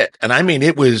the shit. And I mean,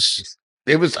 I was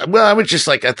just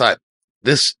like, I thought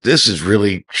this is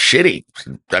really shitty.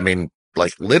 I mean,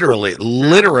 like literally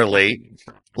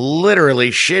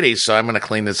shitty. So I'm going to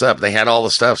clean this up. They had all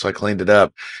the stuff. So I cleaned it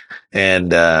up.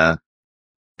 And,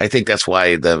 I think that's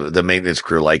why the maintenance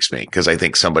crew likes me. Cause I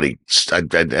think somebody, I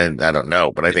don't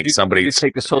know, but I think somebody you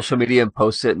take the social media and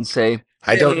post it and say,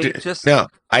 I don't do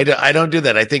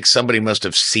that. I think somebody must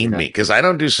have seen me because I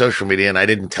don't do social media and I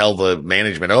didn't tell the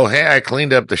management, oh, hey, I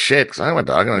cleaned up the shit because I'm a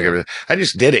dog. I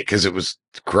just did it because it was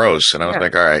gross. And I was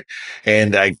like, all right.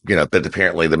 And but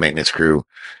apparently the maintenance crew,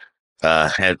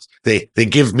 they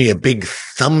give me a big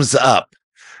thumbs up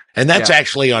And that's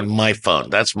actually on my phone.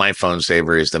 That's my phone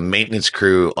saver, is the maintenance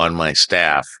crew on my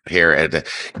staff here at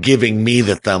giving me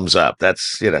the thumbs up.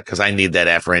 That's, because I need that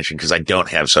affirmation because I don't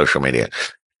have social media.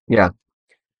 Yeah.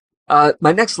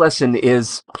 My next lesson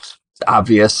is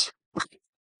obvious.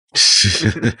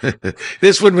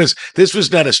 This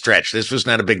was not a stretch. This was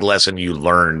not a big lesson you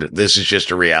learned. This is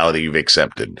just a reality you've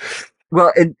accepted.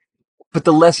 Well, but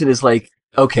the lesson is like,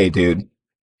 okay, dude,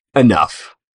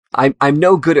 enough. I'm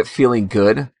no good at feeling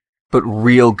good, but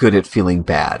real good at feeling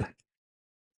bad.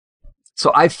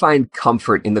 So I find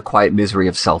comfort in the quiet misery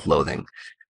of self-loathing.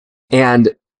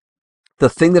 And the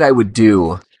thing that I would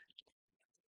do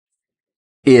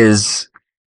is,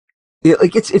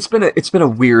 it's been a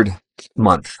weird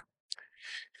month.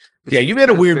 Yeah, you've had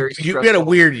a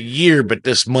weird year, but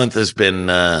this month has been,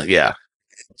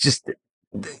 just,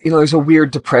 there's a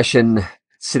weird depression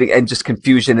sitting and just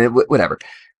confusion and whatever.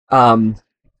 And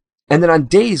then on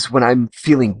days when I'm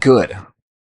feeling good,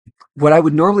 what I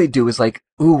would normally do is like,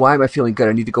 ooh, why am I feeling good?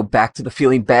 I need to go back to the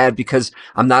feeling bad because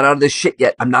I'm not out of this shit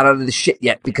yet. I'm not out of this shit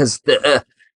yet because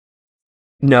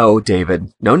No,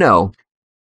 David. No.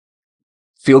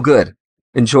 Feel good.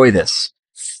 Enjoy this.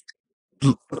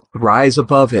 Rise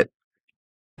above it.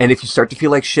 And if you start to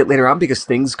feel like shit later on because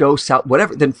things go south,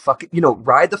 whatever, then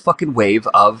ride the fucking wave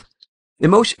of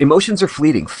emotion. Emotions are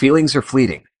fleeting. Feelings are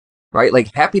fleeting, right?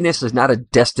 Like happiness is not a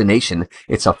destination.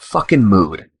 It's a fucking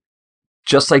mood.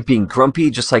 Just like being grumpy,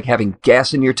 just like having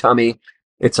gas in your tummy.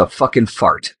 It's a fucking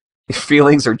fart.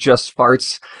 Feelings are just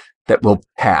farts that will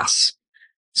pass.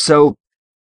 So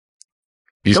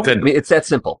it's that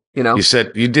simple, You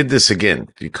said you did this again.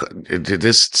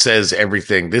 This says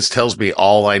everything. This tells me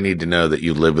all I need to know that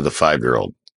you live with a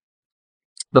 5-year-old.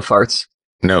 The farts?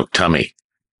 No, tummy.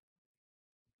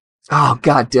 Oh,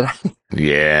 God, did I?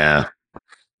 Yeah.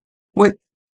 What?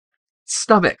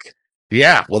 Stomach.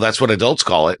 Yeah, well, that's what adults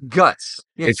call it. Guts.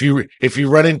 Yeah. If you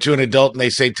run into an adult and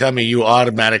they say tummy, you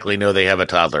automatically know they have a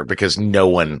toddler because no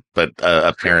one but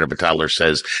a parent of a toddler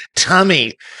says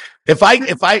tummy. If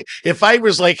I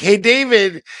was like, hey,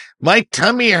 David, my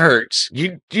tummy hurts,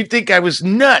 you'd think I was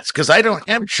nuts because I don't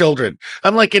have children.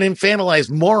 I'm like an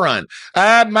infantilized moron.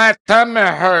 My tummy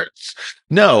hurts.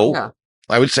 No, yeah.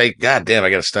 I would say, God damn, I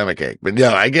got a stomach ache. But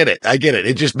no, I get it.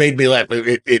 It just made me laugh.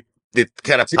 It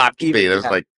kind of popped me. It was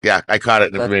like, yeah, I caught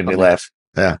it and it made me laugh.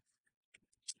 Yeah.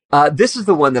 This is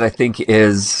the one that I think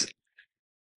is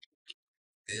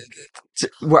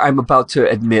where I'm about to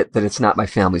admit that it's not my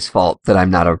family's fault that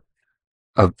I'm not a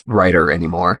writer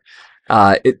anymore.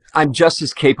 I'm just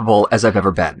as capable as I've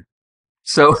ever been.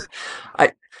 So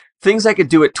things I could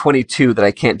do at 22 that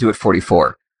I can't do at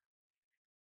 44.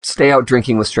 Stay out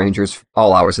drinking with strangers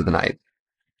all hours of the night.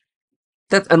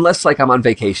 That unless like I'm on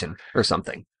vacation or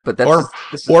something. But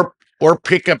that's or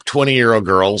pick up 20-year-old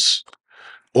girls,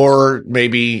 or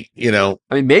maybe I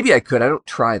mean, maybe I could. I don't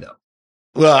try though.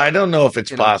 Well, I don't know if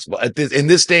it's possible in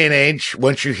this day and age.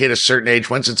 Once you hit a certain age,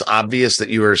 once it's obvious that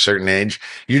you are a certain age,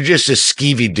 you're just a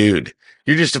skeevy dude.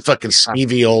 You're just a fucking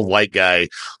skeevy old white guy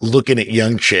looking at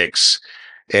young chicks.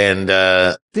 And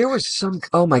there was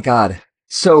oh my God.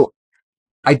 So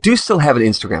I do still have an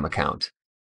Instagram account.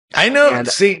 I know. And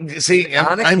see,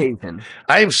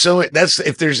 I'm so that's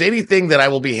if there's anything that I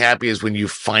will be happy is when you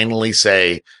finally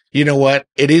say, you know what,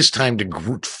 it is time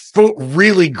to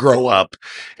really grow up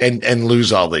and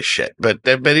lose all this shit. But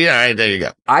yeah, there you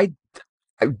go. I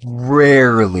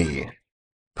rarely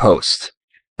post.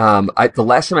 The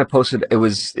last time I posted, it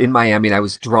was in Miami, and I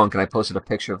was drunk, and I posted a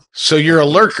picture of. So you're a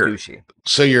lurker. Sushi.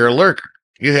 So you're a lurker.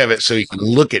 You have it so you can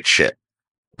look at shit.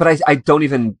 But I don't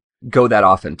even go that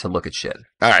often to look at shit.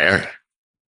 All right.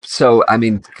 So, I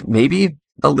mean, maybe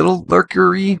a little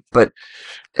lurkery, but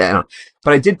I don't know.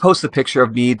 But I did post the picture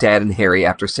of me, Dad, and Harry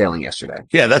after sailing yesterday.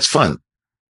 Yeah, that's fun.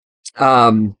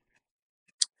 Can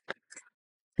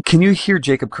you hear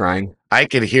Jacob crying? I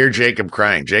can hear Jacob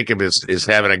crying. Jacob is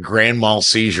having a grand mal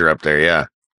seizure up there, yeah.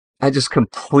 I just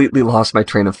completely lost my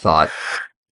train of thought.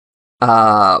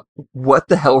 What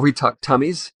the hell were we talking?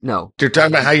 Tummies? No. You're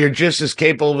talking about how you're just as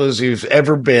capable as you've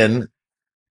ever been.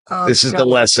 This is the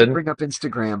lesson. Bring up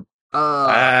Instagram.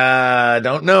 I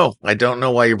don't know. I don't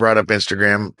know why you brought up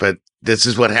Instagram, but this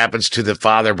is what happens to the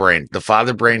father brain. The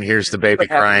father brain hears the baby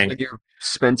crying. When you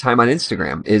spend time on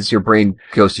Instagram, is your brain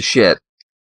goes to shit.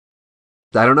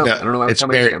 I don't know. No, I don't know why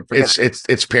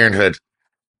it's parenthood.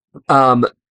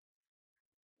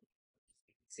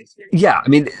 Yeah, I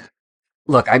mean,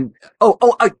 look,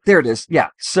 there it is. Yeah.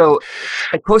 So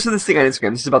I posted this thing on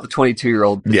Instagram. This is about the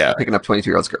 22-year-old picking up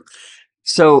 22-year-olds girl.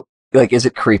 So like, is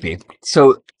it creepy?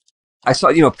 So I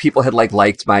saw, people had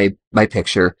liked my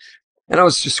picture, And I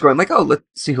was just scrolling, like, oh, let's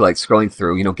see who likes scrolling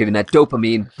through, getting that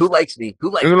dopamine. Who likes me? Who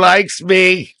likes Who me? likes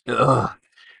me? Ugh.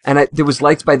 And there was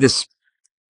liked by this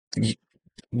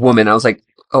woman. I was like,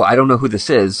 oh, I don't know who this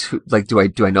is. Like, do I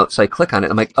know? So I click on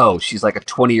it. I'm like, oh, she's like a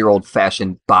 20-year-old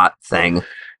fashion bot thing.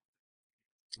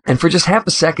 And for just half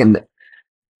a second,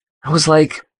 I was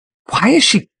like, why is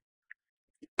she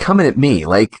coming at me?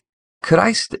 Like, could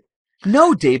I?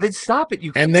 No, David, stop it!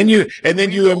 And then you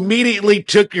immediately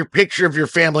took your picture of your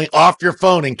family off your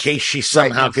phone in case she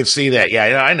somehow could see that. Yeah,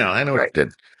 I know what you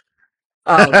did.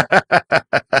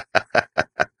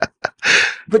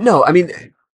 But no, I mean,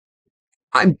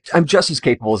 I'm just as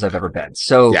capable as I've ever been.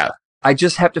 So yeah. I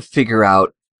just have to figure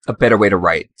out a better way to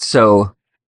write. So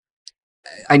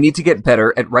I need to get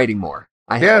better at writing more.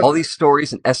 I have all these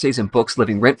stories and essays and books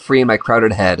living rent-free in my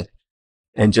crowded head,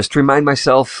 and just remind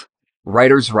myself,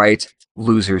 writers write,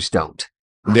 losers don't.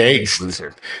 Nice.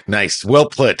 Loser. Nice. Well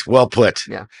put.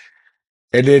 Yeah.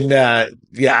 And then,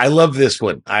 I love this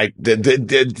one.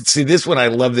 See this one. I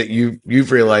love that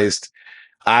you've realized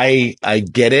I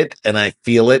get it and I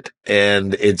feel it.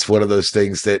 And it's one of those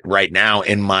things that right now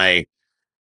in my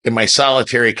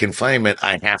solitary confinement,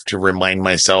 I have to remind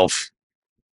myself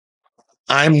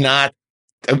I'm not,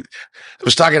 I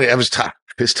was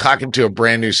talking to a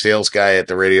brand new sales guy at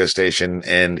the radio station,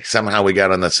 and somehow we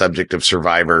got on the subject of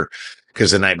Survivor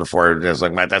because the night before I was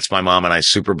like, that's my mom and I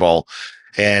Super Bowl.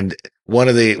 And one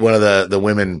of the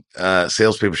women,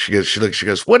 salespeople, she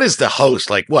goes, what is the host?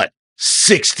 Like what?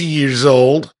 60 years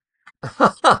old.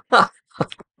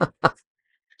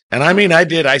 And I mean,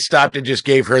 I stopped and just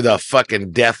gave her the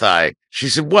fucking death eye. She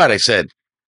said, what? I said,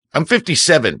 I'm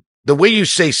 57. The way you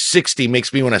say 60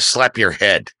 makes me want to slap your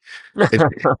head.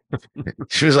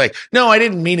 She was like, no, I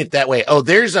didn't mean it that way. Oh,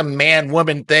 there's a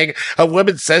man-woman thing. A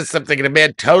woman says something and a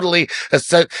man totally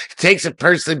takes it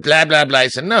personally, blah, blah, blah. I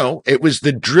said, no, it was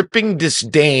the dripping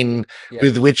disdain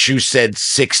with which you said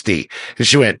 60. And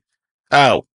she went,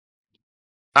 oh,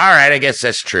 all right, I guess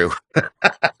that's true.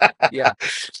 Yeah.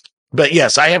 But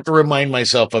yes, I have to remind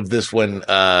myself of this one,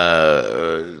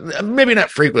 maybe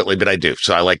not frequently, but I do.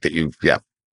 So I like that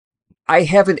I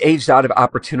haven't aged out of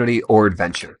opportunity or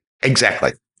adventure.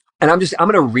 Exactly. And I'm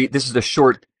going to read, this is a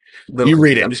short little. You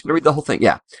read it. I'm just going to read the whole thing.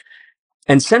 Yeah.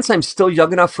 And since I'm still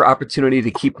young enough for opportunity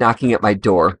to keep knocking at my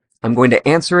door, I'm going to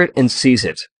answer it and seize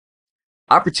it.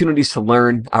 Opportunities to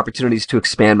learn, opportunities to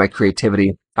expand my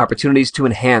creativity, opportunities to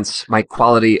enhance my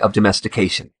quality of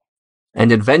domestication.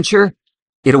 And adventure,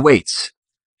 it awaits.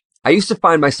 I used to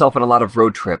find myself on a lot of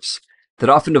road trips that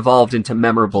often evolved into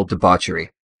memorable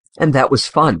debauchery. And that was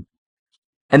fun.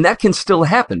 And that can still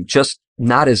happen, just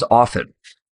not as often.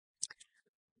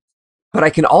 But I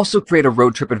can also create a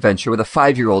road trip adventure with a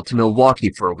 5-year-old to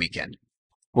Milwaukee for a weekend.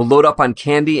 We'll load up on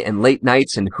candy and late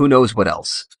nights and who knows what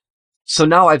else. So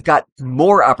now I've got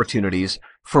more opportunities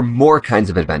for more kinds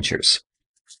of adventures.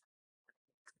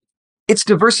 It's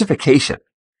diversification.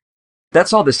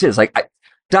 That's all this is. Like,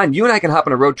 Don, you and I can hop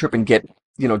on a road trip and get,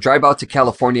 drive out to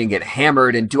California and get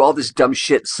hammered and do all this dumb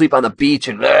shit, sleep on the beach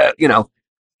and,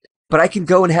 But I can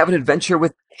go and have an adventure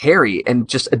with Harry and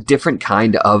just a different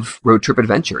kind of road trip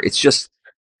adventure. It's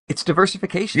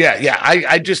diversification. Yeah.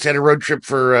 I just had a road trip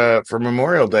for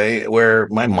Memorial Day where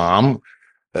my mom,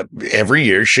 every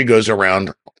year she goes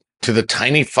around to the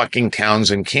tiny fucking towns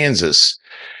in Kansas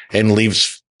and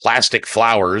leaves plastic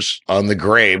flowers on the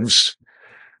graves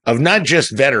of not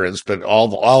just veterans, but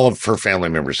all of her family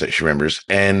members that she remembers.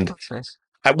 And that's nice.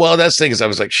 That's the thing is I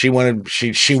was like,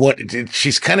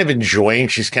 she's kind of enjoying,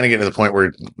 she's kind of getting to the point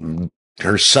where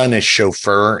her son as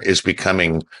chauffeur is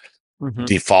becoming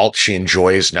default. She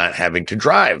enjoys not having to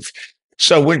drive.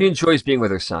 So she enjoys being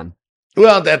with her son.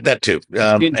 Well, that too.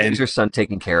 She enjoys her son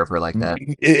taking care of her like that.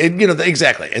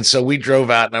 Exactly. And so we drove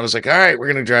out and I was like, all right, we're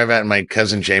going to drive out. And my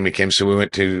cousin Jamie came. So we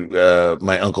went to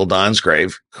my Uncle Don's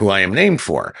grave, who I am named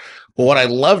for. Well, what I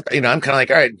loved, I'm kind of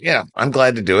like, all right, yeah, I'm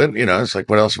glad to do it. It's like,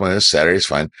 what else am I this Saturday? It's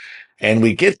fine. And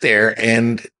we get there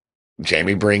and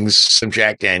Jamie brings some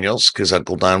Jack Daniels because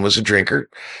Uncle Don was a drinker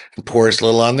and pours a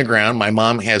little on the ground. My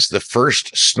mom has the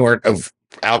first snort of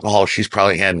alcohol she's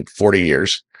probably had in 40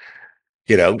 years,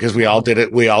 because we all did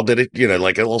it,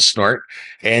 like a little snort.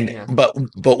 And, but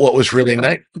what was really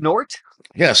nice. Snort?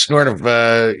 Yeah. Snort of,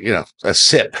 a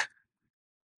sip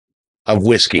of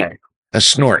whiskey, a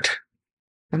snort.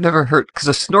 I've never heard, because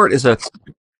a snort is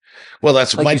well,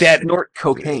 that's like my dad snort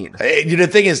cocaine. The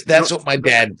thing is, that's what my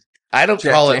dad, I don't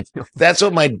call it. That's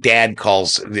what my dad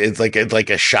calls. It's like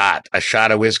a shot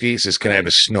of whiskey. He says, can I have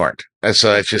a snort?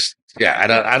 So it's just,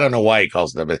 I don't know why he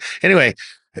calls it that. But anyway,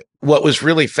 what was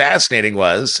really fascinating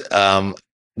was,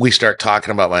 we start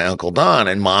talking about my Uncle Don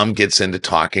and Mom gets into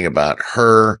talking about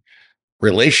her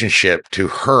relationship to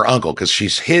her uncle because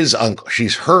she's his uncle.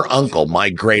 She's her uncle, my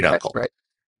great uncle.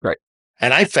 Right.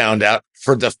 And I found out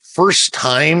for the first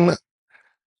time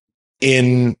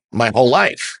in my whole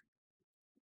life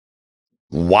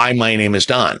why my name is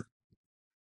Don.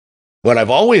 What I've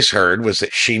always heard was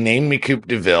that she named me Coupe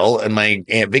de Ville, and my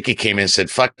Aunt Vicky came in and said,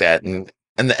 fuck that. And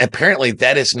apparently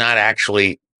that is not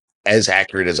actually as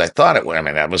accurate as I thought it was. I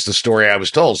mean, that was the story I was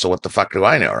told. So what the fuck do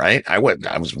I know, right? I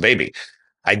was a baby.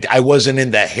 I wasn't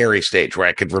in that hairy stage where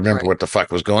I could remember what the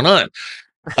fuck was going on.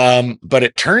 But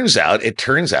it turns out,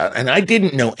 and I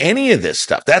didn't know any of this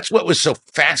stuff. That's what was so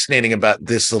fascinating about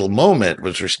this little moment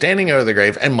was we're standing over the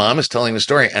grave and Mom is telling the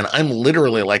story and I'm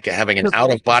literally like having an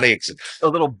out of body, a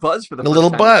little buzz for the a little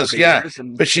buzz. Yeah.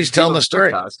 And but she's telling the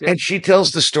story and she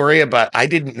tells the story about,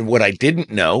 what I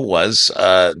didn't know was,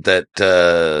 that,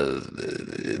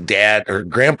 dad or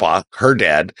grandpa, her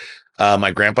dad,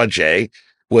 my grandpa Jay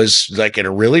was like in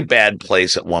a really bad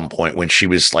place at one point when she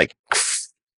was like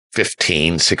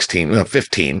 15,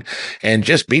 and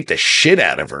just beat the shit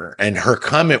out of her. And her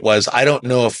comment was, I don't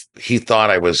know if he thought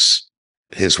I was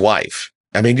his wife.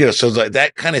 I mean, so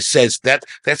that kind of says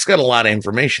that's got a lot of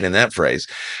information in that phrase.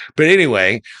 But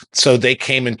anyway, so they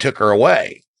came and took her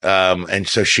away. And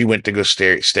so she went to go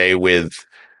stay with,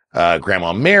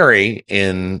 Grandma Mary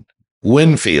in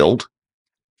Winfield.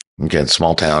 Again,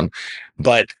 small town,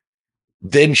 but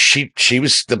then she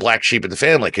was the black sheep of the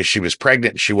family because she was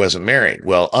pregnant and she wasn't married.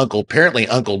 Well, apparently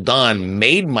Uncle Don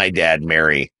made my dad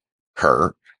marry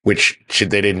her, which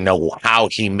they didn't know how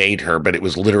he made her, but it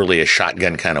was literally a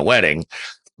shotgun kind of wedding.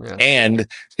 Yeah. And,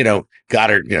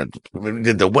 got her,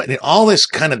 did the wedding, all this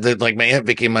kind of like my Aunt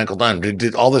Vicky and my Uncle Don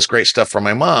did all this great stuff for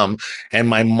my mom. And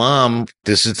my mom,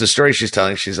 this is the story she's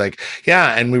telling. She's like,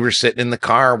 yeah. And we were sitting in the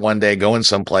car one day going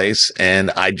someplace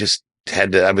and I just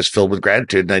I was filled with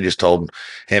gratitude. And I just told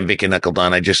Aunt Vicky and Uncle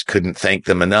Don, I just couldn't thank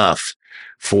them enough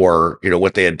for,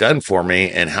 what they had done for me.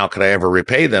 And how could I ever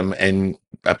repay them? And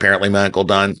apparently my Uncle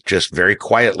Don just very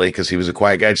quietly, because he was a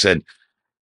quiet guy, said,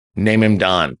 name him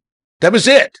Don. That was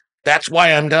it. That's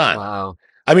why I'm Don. Wow.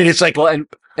 I mean, it's like, well,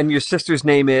 and your sister's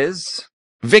name is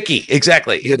Vicky.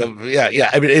 Exactly. Yeah.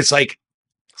 I mean, it's like,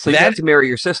 so you have to marry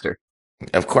your sister.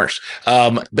 Of course.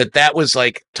 But that was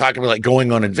like talking about like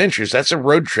going on adventures. That's a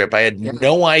road trip. I had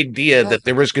no idea that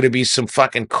there was going to be some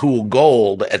fucking cool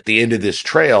gold at the end of this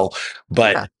trail,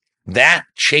 but that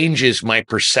changes my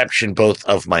perception both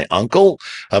of my uncle,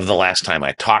 of the last time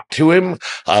I talked to him,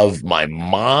 of my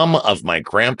mom, of my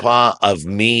grandpa, of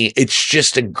me. It's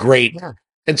just a great. Yeah.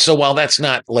 And so while that's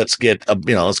not, let's get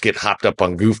hopped up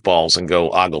on goofballs and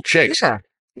go ogle chicks. Yeah.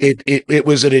 It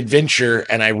was an adventure,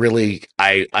 and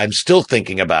I'm still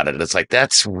thinking about it. It's like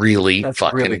that's fucking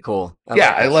really cool.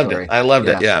 I loved it. I loved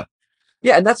it. Yeah,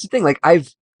 yeah, and that's the thing. Like I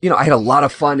had a lot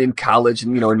of fun in college,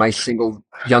 and in my single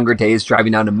younger days,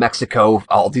 driving down to Mexico,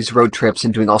 all these road trips,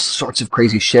 and doing all sorts of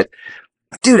crazy shit.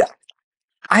 Dude,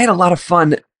 I had a lot of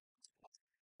fun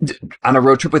on a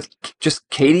road trip with just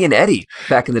Katie and Eddie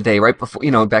back in the day. Right before,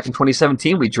 back in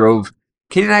 2017, we drove.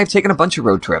 Katie and I have taken a bunch of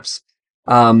road trips.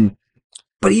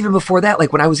 But even before that,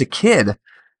 like when I was a kid, I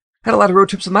had a lot of road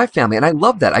trips with my family, and I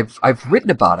love that. I've written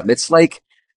about them. It's like,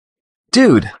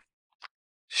 dude,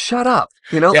 shut up.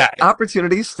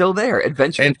 Opportunity's still there.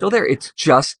 Adventure is still there. It's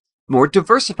just more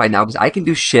diversified now because I can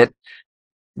do shit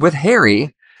with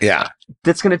Harry. Yeah.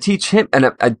 That's going to teach him.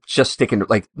 And I just sticking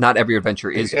like not every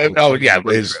adventure is. That's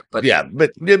the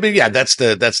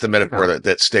metaphor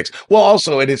that sticks. Well,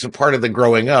 also, it is a part of the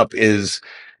growing up is,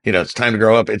 it's time to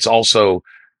grow up. It's also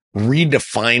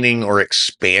redefining or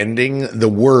expanding the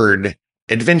word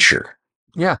adventure.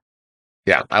 Yeah.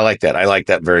 Yeah. I like that. I like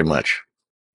that very much.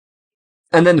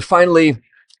 And then finally,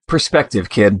 perspective,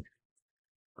 kid.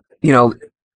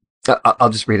 I'll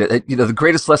just read it. The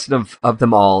greatest lesson of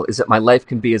them all is that my life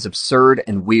can be as absurd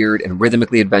and weird and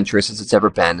rhythmically adventurous as it's ever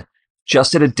been,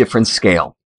 just at a different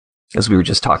scale, as we were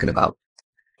just talking about.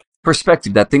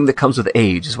 Perspective, that thing that comes with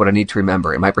age, is what I need to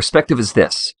remember. And my perspective is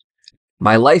this.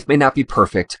 My life may not be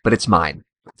perfect, but it's mine.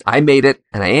 I made it,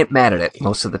 and I ain't mad at it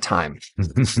most of the time.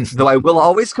 Though I will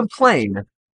always complain,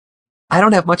 I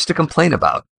don't have much to complain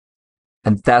about.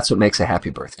 And that's what makes a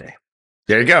happy birthday.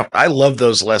 There you go. I love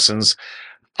those lessons.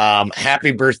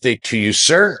 Happy birthday to you,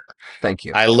 sir. Thank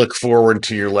you. I look forward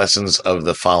to your lessons of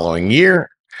the following year.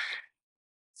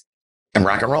 And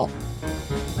rock and roll.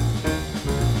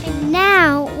 And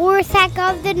now, Warsack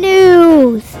of the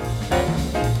News.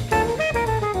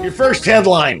 Your first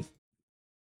headline.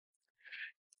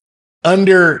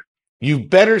 Under, you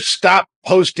better stop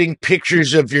posting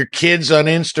pictures of your kids on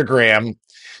Instagram.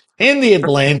 In the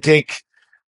Atlantic,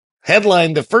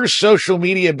 Headline, the first social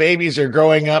media babies are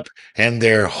growing up and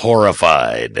they're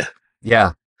horrified.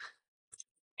 Yeah.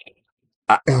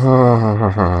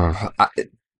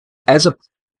 As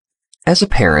a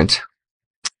parent,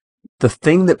 the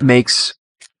thing that makes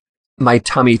my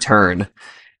tummy turn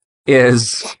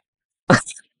is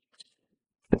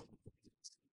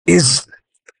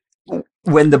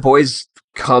when the boys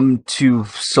come to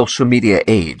social media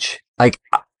age. Like,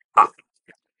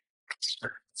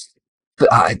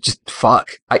 I just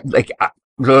fuck.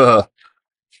 Ugh.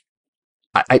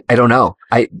 I don't know.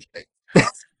 I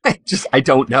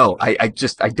don't know. I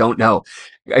don't know.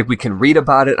 We can read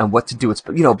about it on what to do.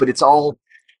 But it's all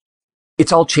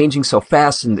changing so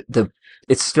fast, and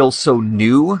it's still so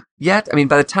new yet. I mean,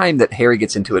 by the time that Harry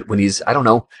gets into it, when he's, I don't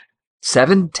know,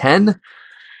 7, 10,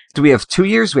 do we have 2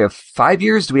 years? Do we have 5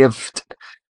 years? Do we have?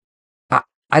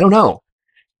 I don't know.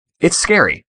 It's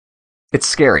scary. It's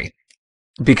scary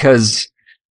because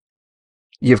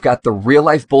you've got the real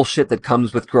life bullshit that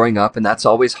comes with growing up, and that's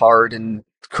always hard and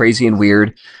crazy and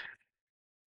weird.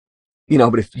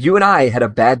 But if you and I had a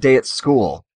bad day at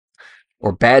school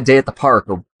or bad day at the park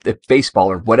or at baseball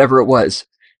or whatever it was,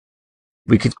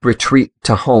 we could retreat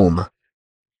to home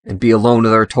and be alone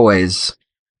with our toys.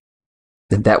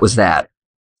 And that was that.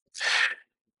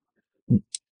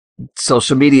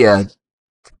 Social media,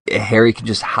 Harry can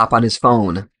just hop on his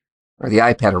phone or the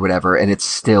iPad or whatever, and it's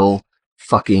still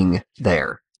fucking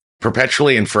there.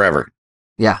 Perpetually and forever.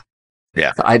 Yeah.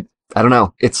 Yeah. I don't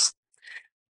know.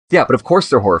 Yeah, but of course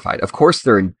they're horrified. Of course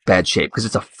they're in bad shape because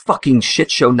it's a fucking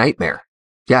shit show nightmare.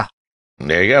 Yeah.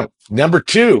 There you go. Number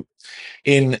 2,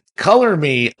 in Color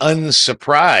Me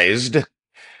Unsurprised,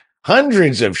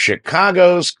 hundreds of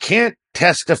Chicago's can't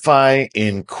testify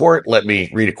in court. Let me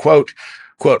read a quote.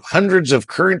 Quote, hundreds of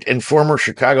current and former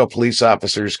Chicago police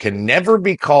officers can never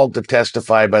be called to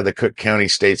testify by the Cook County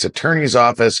State's Attorney's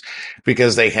Office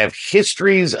because they have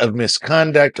histories of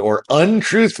misconduct or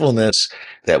untruthfulness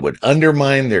that would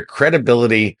undermine their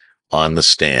credibility on the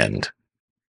stand.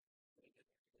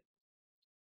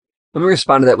 Let me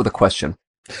respond to that with a question.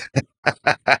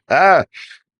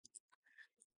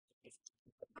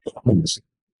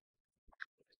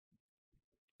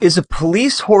 Is a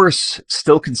police horse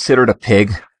still considered a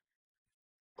pig?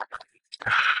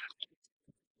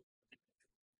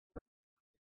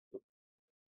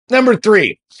 Number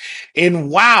 3, in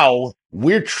Wow,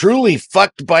 We're Truly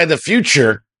Fucked by the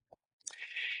Future.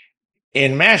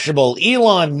 In Mashable,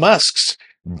 Elon Musk's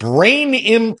brain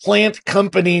implant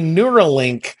company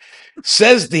Neuralink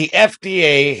says the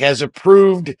FDA has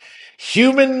approved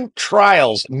human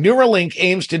trials. Neuralink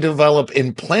aims to develop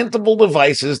implantable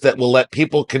devices that will let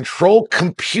people control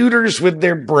computers with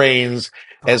their brains,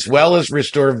 as well as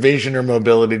restore vision or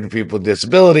mobility to people with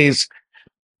disabilities.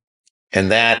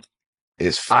 And that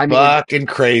is fucking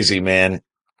crazy, man.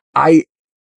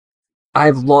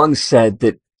 I've long said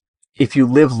that if you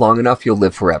live long enough, you'll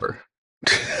live forever.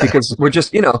 Because we're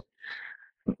just,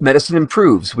 medicine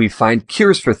improves. We find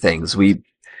cures for things.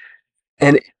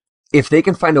 And if they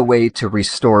can find a way to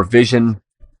restore vision,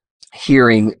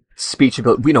 hearing, speech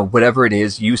ability, whatever it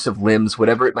is, use of limbs,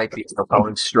 whatever it might be,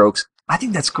 following strokes, I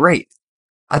think that's great.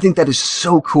 I think that is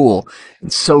so cool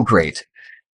and so great.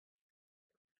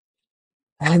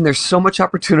 And there's so much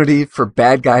opportunity for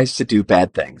bad guys to do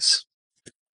bad things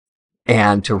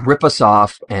and to rip us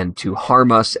off and to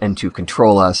harm us and to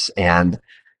control us. And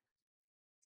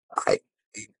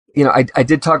I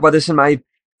did talk about this in my,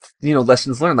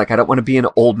 lessons learned. Like, I don't want to be an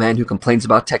old man who complains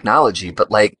about technology,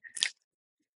 but like,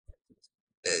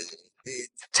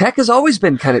 tech has always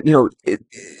been kind of,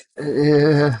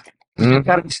 you've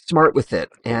got to be smart with it.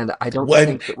 And I don't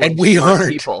think that and we aren't.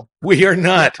 People. We are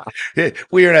not.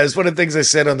 We are not. It's one of the things I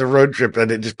said on the road trip,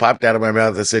 and it just popped out of my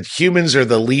mouth. I said, humans are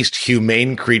the least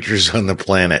humane creatures on the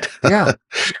planet. Yeah.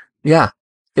 Yeah.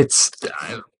 It's,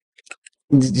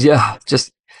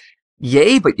 just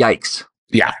yay, but yikes.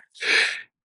 Yeah.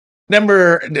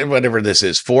 Number, whatever this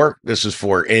is, 4. This is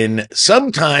 4. In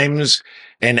sometimes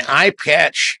an eye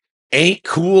patch ain't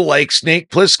cool like Snake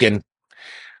Plissken,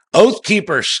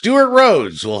 Oathkeeper Stuart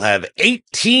Rhodes will have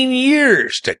 18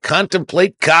 years to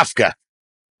contemplate Kafka.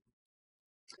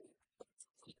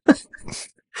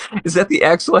 Is that the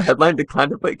actual headline, to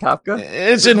contemplate Kafka?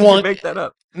 It's in Wonk. Make that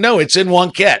up. No, it's in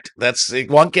Wonkette. That's the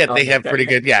Wonkette. They have pretty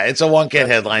good. Yeah, it's a Wonkette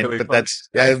headline, really, but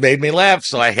that made me laugh.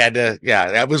 So I had to. Yeah,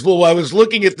 I was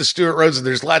looking at the Stuart Rhodes, and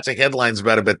there's lots of headlines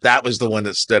about it, but that was the one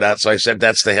that stood out. So I said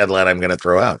that's the headline I'm going to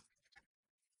throw out.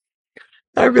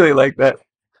 I really like that.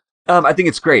 I think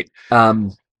it's great.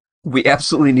 We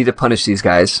absolutely need to punish these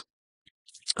guys,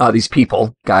 these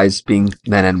people, guys being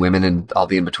men and women and all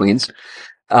the in-betweens.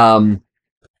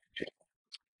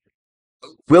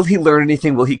 Will he learn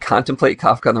anything? Will he contemplate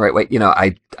Kafka in the right way?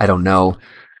 I don't know.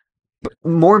 But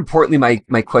more importantly,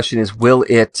 my question is, will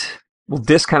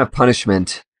this kind of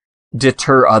punishment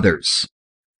deter others?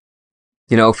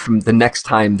 From the next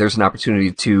time there's an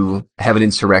opportunity to have an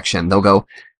insurrection, they'll go,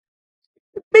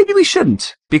 maybe we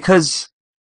shouldn't, because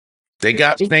they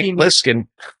got Snake Plissken.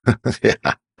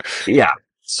 Yeah. Yeah.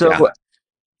 So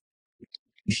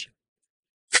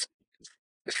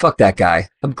fuck that guy.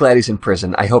 I'm glad he's in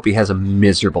prison. I hope he has a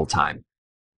miserable time.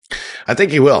 I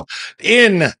think he will.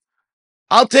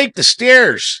 I'll take the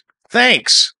stairs.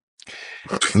 Thanks.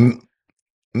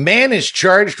 Man is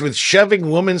charged with shoving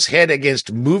woman's head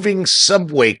against moving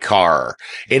subway car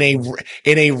in a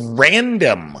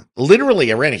random,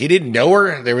 literally a random. He didn't know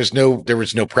her. There was no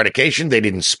predication. They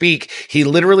didn't speak. He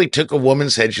literally took a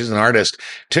woman's head. She's an artist.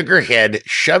 Took her head,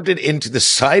 shoved it into the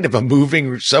side of a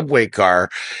moving subway car,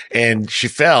 and she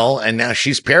fell. And now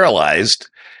she's paralyzed.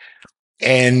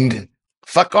 And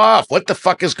fuck off. What the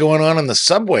fuck is going on in the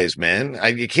subways, man?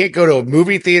 You can't go to a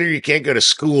movie theater. You can't go to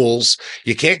schools.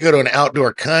 You can't go to an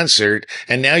outdoor concert.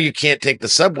 And now you can't take the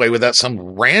subway without some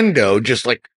rando just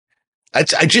like, I'll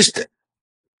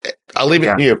leave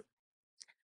it to you.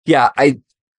 Yeah.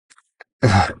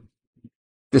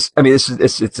 It's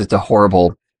a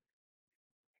horrible,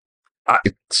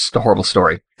 it's a horrible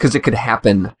story because it could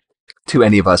happen to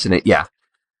any of us in it. Yeah.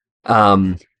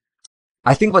 I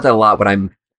think about that a lot when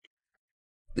I'm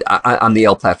on the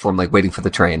L platform, like waiting for the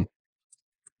train,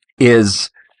 is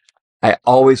I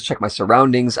always check my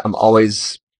surroundings. I'm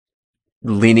always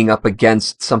leaning up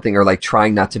against something or like try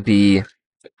not to put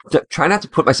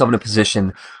myself in a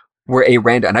position where a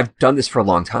rando, and I've done this for a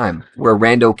long time, where a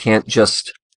rando can't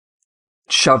just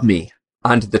shove me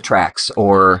onto the tracks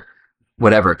or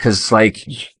whatever. Cause like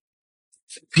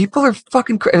people are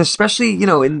fucking, and especially, in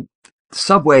the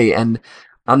subway and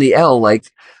on the L, like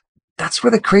that's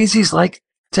where the crazies like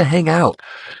to hang out.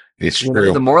 It's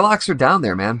true. The Morlocks are down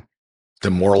there, man.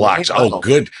 The Morlocks. Oh,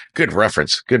 good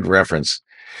reference. Good reference.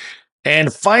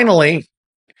 And finally,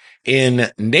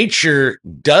 nature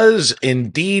does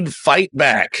indeed fight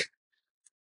back.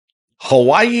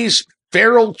 Hawaii's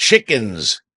feral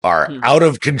chickens are out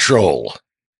of control.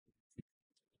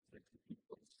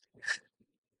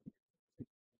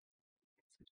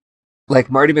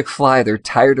 Like Marty McFly, they're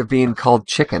tired of being called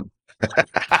chicken. There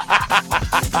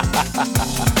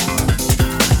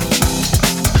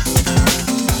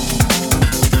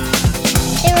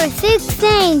are 6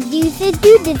 things you should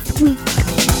do this week.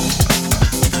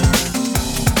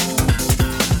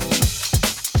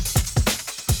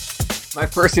 My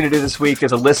first thing to do this week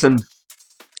is a listen,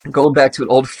 going back to an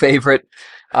old favorite.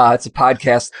 It's a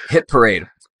podcast, Hit Parade.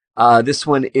 This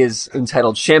one is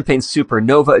entitled Champagne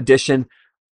Supernova Edition.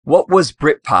 What was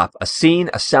Britpop? A scene,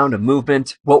 a sound, a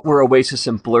movement? What were Oasis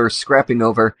and Blur scrapping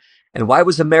over? And why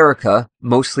was America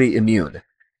mostly immune?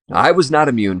 Now, I was not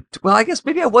immune. Well, I guess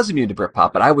maybe I was immune to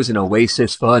Britpop, but I was an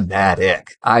Oasis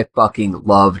fanatic. I fucking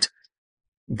loved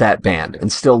that band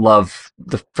and still love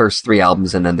the first 3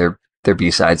 albums and then their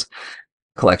B-sides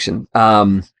collection.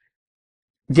 Yeah,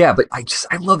 but I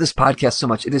love this podcast so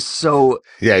much. It is so...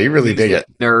 Yeah, you really dig it.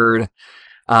 Nerd.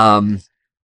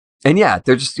 And yeah,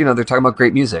 they're just, they're talking about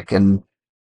great music. And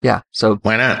yeah, so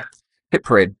why not? Hit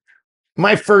Parade.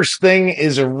 My first thing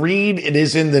is a read. It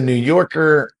is in the New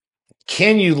Yorker.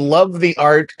 Can you love the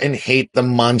art and hate the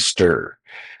monster?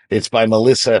 It's by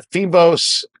Melissa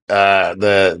Phoebos.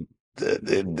 In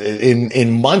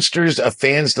Monsters, A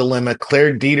Fan's Dilemma,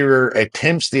 Claire Dederer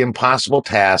attempts the impossible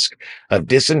task of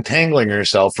disentangling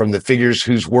herself from the figures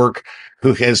who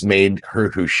has made her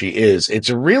who she is. It's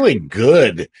a really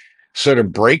good sort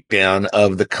of breakdown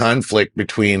of the conflict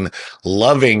between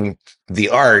loving the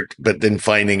art, but then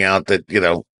finding out that,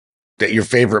 that your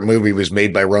favorite movie was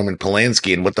made by Roman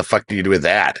Polanski, and what the fuck do you do with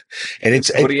that? And it's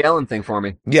a Woody Allen thing for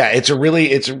me. Yeah, it's a really,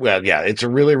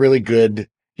 really good.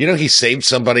 He saved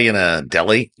somebody in a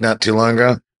deli not too long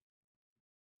ago.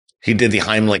 He did the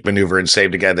Heimlich maneuver and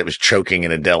saved a guy that was choking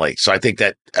in a deli. So I think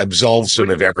that absolves him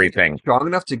of everything. Strong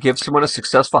enough to give someone a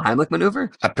successful Heimlich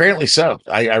maneuver? Apparently so.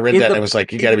 I read that and I was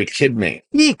like, you got to be kidding me.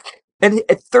 Peak. And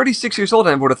at 36 years old,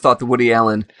 I would have thought that Woody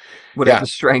Allen would have the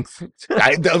strength.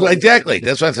 Exactly.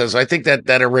 That's what I says. I think that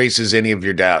erases any of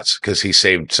your doubts because he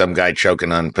saved some guy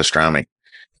choking on pastrami.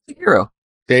 Hero.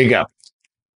 There you go.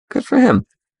 Good for him.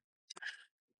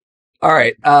 All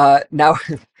right. Now,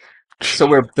 so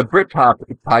where the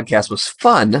Britpop podcast was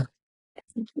fun,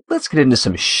 let's get into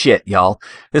some shit, y'all.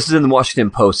 This is in the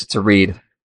Washington Post. It's a read.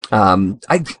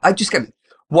 I just got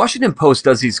Washington Post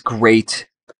does these great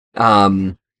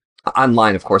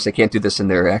online, of course. They can't do this in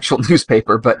their actual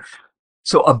newspaper, but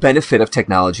so a benefit of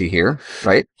technology here,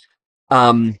 right?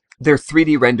 their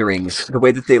 3D renderings, the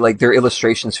way that they like their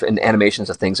illustrations and animations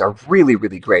of things are really,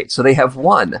 really great. So they have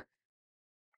one.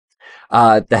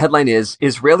 The headline is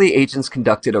Israeli agents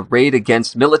conducted a raid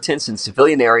against militants in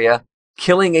civilian area,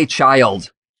 killing a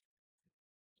child.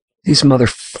 These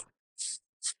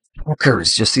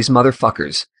motherfuckers, just these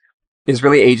motherfuckers.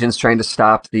 Israeli agents trying to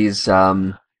stop these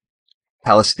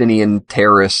Palestinian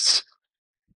terrorists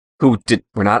who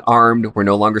were not armed, were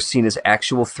no longer seen as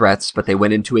actual threats, but they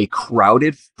went into a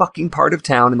crowded fucking part of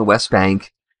town in the West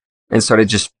Bank and started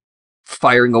just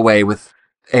firing away with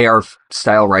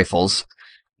AR-style rifles.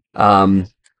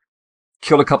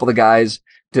 Killed a couple of guys,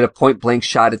 did a point-blank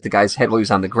shot at the guy's head while he was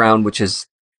on the ground, which is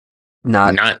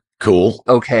not cool.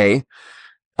 Okay.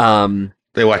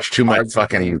 They watch too much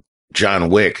fucking John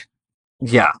Wick.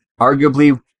 Yeah.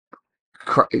 Arguably,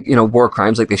 war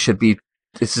crimes like they should be.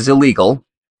 This is illegal,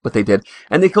 what they did.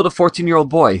 And they killed a 14-year-old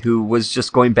boy who was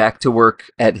just going back to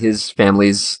work at his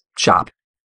family's shop.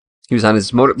 He was on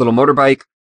his little motorbike,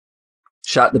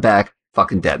 shot in the back,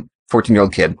 fucking dead.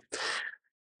 14-year-old kid.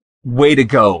 Way to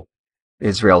go,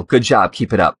 Israel. Good job.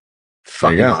 Keep it up.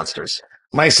 Fucking monsters.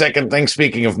 My second thing,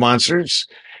 speaking of monsters,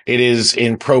 it is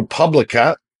in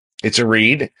ProPublica. It's a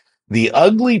read. The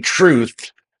Ugly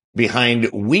Truth Behind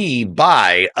We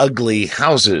Buy Ugly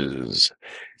Houses.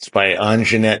 It's by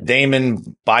Anjanette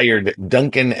Damon, Bayard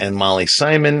Duncan, and Molly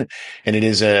Simon. And it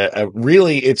is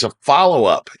it's a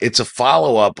follow-up. It's a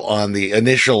follow-up on the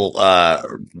initial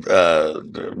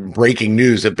breaking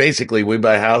news that basically We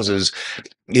Buy Houses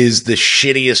is the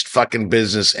shittiest fucking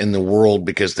business in the world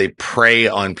because they prey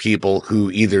on people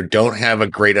who either don't have a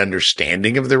great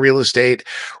understanding of the real estate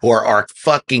or are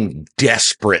fucking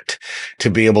desperate to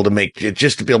be able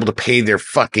to pay their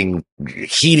fucking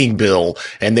heating bill,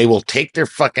 and they will take their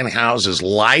fucking houses,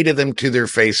 lie to them to their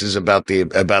faces about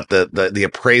the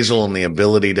appraisal and the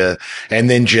ability to, and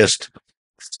then just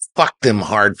fuck them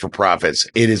hard for profits.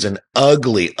 It is an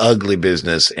ugly, ugly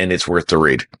business, and it's worth the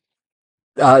read.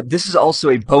 This is also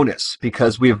a bonus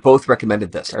because we have both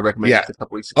recommended this. I recommended it a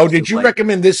couple weeks ago. Oh, did you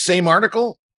recommend this same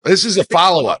article? This is a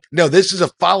follow-up. No, this is a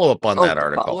follow-up on that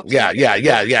article. Yeah.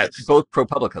 Both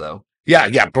ProPublica, though.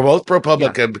 Yeah, both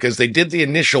ProPublica, because they did the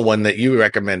initial one that you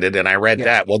recommended, and I read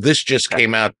that. Well, this just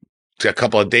came out a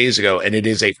couple of days ago, and it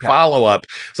is a follow-up.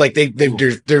 It's like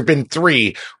there've been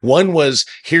three. One was,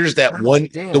 here's that one.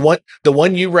 The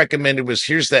one you recommended was,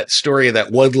 here's that story of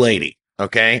that one lady.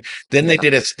 Okay. Then then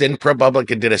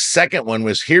ProPublica did a second one,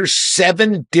 was here's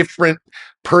 7 different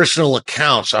personal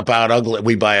accounts about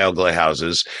We Buy Ugly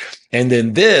Houses. And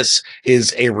then this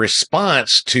is a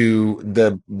response to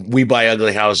the We Buy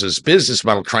Ugly Houses business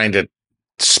model, trying to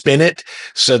spin it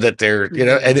so that they're,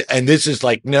 and this is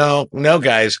like, no,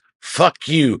 guys, fuck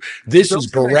you. This is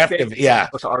bereft of,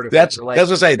 that's what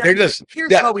I'm saying. They're just,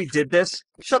 here's how we did this.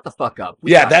 Shut the fuck up.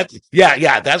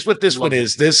 That's what this one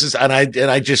is. This is,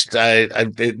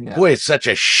 boy, it's such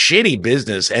a shitty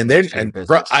business. And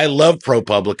I love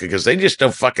ProPublica because they just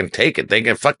don't fucking take it. They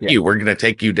can fuck you. We're going to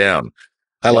take you down.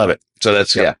 I love it. So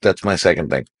that's my second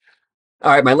thing.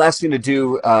 All right. My last thing to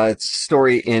do, it's a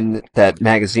story in that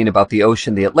magazine about the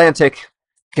ocean, the Atlantic.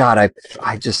 God,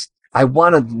 I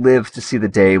want to live to see the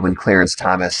day when Clarence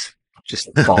Thomas just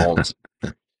falls.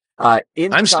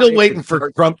 I'm still waiting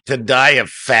for Trump to die of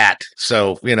fat.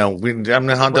 So,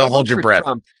 don't hold your breath.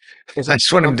 I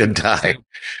just want him to die.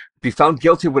 Be found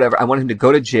guilty of whatever. I want him to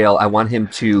go to jail. I want him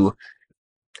to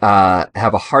have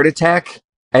a heart attack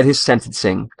at his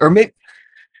sentencing. Or maybe,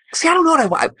 see, I don't know what I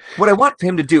want. What I want for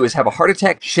him to do is have a heart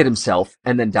attack, shit himself,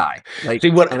 and then die. I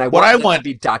want to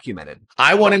be documented.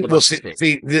 I want him. Well,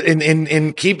 see,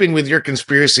 in keeping with your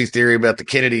conspiracy theory about the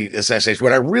Kennedy assassination,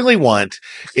 what I really want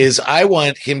is I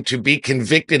want him to be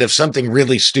convicted of something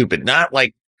really stupid, not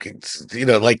like.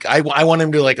 I want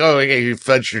him to oh, okay, you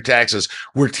fudged your taxes.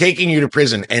 We're taking you to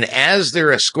prison, and as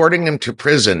they're escorting him to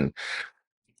prison,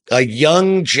 a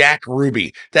young Jack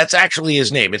Ruby, that's actually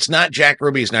his name. It's not Jack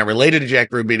Ruby. He's not related to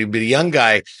Jack Ruby, but a young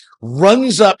guy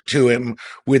runs up to him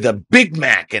with a Big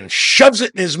Mac and shoves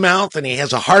it in his mouth, and he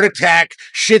has a heart attack,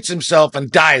 shits himself,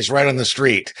 and dies right on the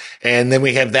street. And then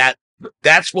we have that.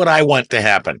 That's what I want to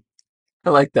happen. I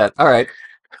like that. All right.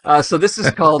 So this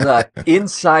is called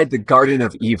Inside the Garden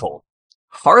of Evil.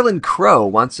 Harlan Crow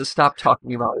wants to stop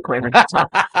talking about Clarence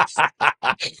Thomas.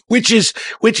 which is,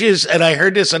 and I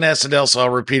heard this on SNL, so I'll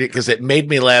repeat it because it made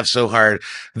me laugh so hard.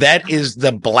 That is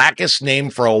the blackest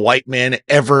name for a white man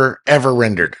ever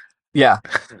rendered. Yeah.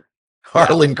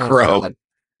 Harlan Crow.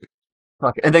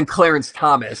 Fuck. And then Clarence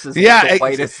Thomas is Yeah, the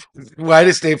whitest.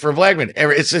 whitest name for a black man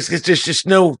ever. It's just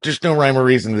no rhyme or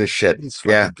reason to this shit. These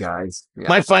fucking guys. Yeah.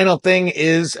 My final thing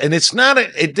is, and it's not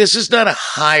this is not a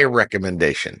high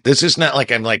recommendation. This is not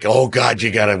like I'm like, oh God, you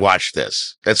got to watch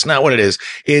this. That's not what it is.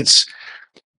 It's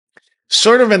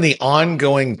sort of in the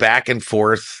ongoing back and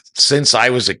forth since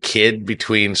I was a kid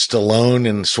between Stallone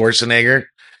and Schwarzenegger.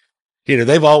 You know,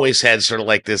 they've always had sort of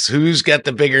like this, who's got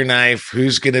the bigger knife?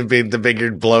 Who's going to be the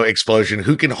bigger explosion?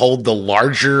 Who can hold the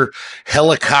larger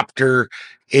helicopter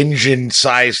engine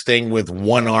size thing with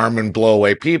one arm and blow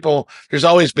away people? There's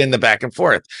always been the back and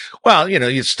forth. Well, you know,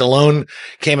 Stallone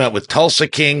came out with Tulsa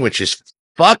King, which is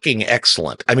fucking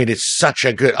excellent. I mean, it's such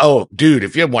a good, oh, dude,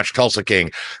 if you haven't watched Tulsa King,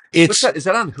 What's that? Is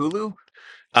that on Hulu?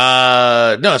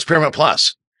 No, it's Paramount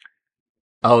Plus.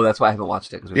 Oh, that's why I haven't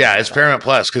watched it. Yeah, it's Paramount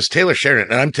Plus because Taylor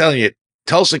Sheridan, and I'm telling you,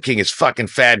 Tulsa King is fucking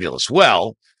fabulous.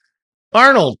 Well,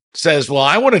 Arnold says, well,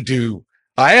 I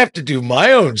have to do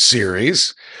my own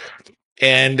series.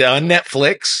 And on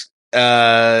Netflix,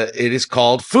 it is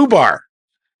called Fubar.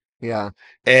 Yeah.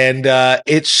 And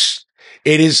it's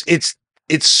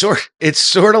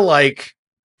sort of like,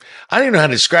 I don't even know how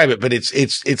to describe it, but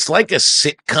it's like a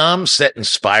sitcom set in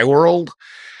Spy World.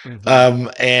 Mm-hmm.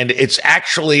 And it's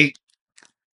actually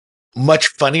much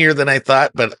funnier than I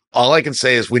thought, but all I can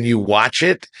say is when you watch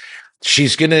it,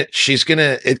 she's gonna,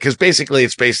 because basically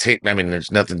it's based, I mean, there's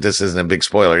nothing, this isn't a big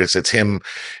spoiler. It's him.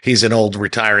 He's an old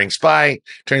retiring spy.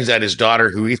 Turns out his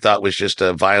daughter, who he thought was just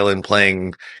a violin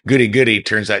playing goody,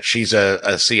 turns out she's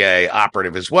a CIA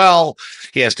operative as well.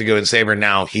 He has to go and save her.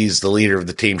 Now he's the leader of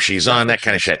the team she's on, that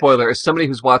kind of shit. Spoiler. As somebody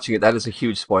who's watching it, that is a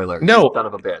huge spoiler. No. Son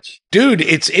of a bitch. Dude,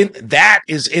 that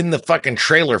is in the fucking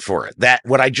trailer for it. That,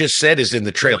 what I just said is in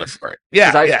the trailer for it.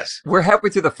 Yeah, yes. We're halfway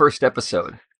through the first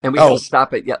episode. And we didn't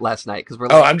stop it yet last night because we're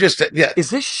like, I'm just, yeah.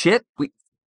 Is this shit? No.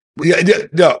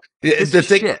 The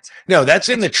thing, shit. No, that's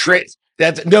in the trailer.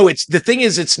 It's the thing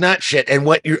is, it's not shit. And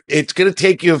it's going to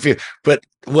take you but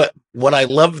what I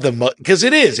love the most, because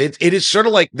it is sort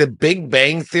of like the Big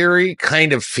Bang Theory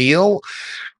kind of feel.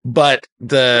 But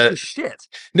shit.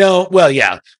 No, well,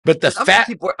 yeah, but I'm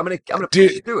gonna push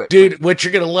you through it. Dude, what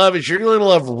you're gonna love is you're gonna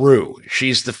love Rue.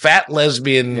 She's the fat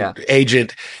lesbian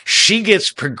agent. She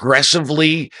gets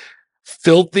progressively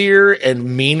filthier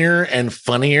and meaner and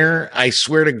funnier. I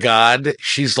swear to God,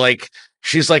 she's like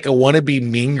a wannabe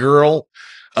mean girl.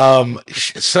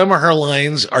 Some of her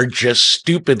lines are just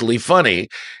stupidly funny,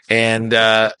 and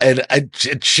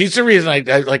she's the reason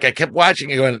I kept watching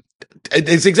it going.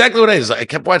 It's exactly what it is. I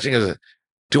kept watching it.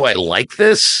 Do I like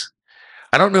this?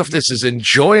 I don't know if this is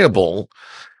enjoyable,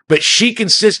 but she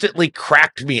consistently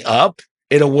cracked me up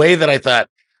in a way that I thought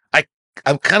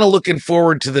I'm kind of looking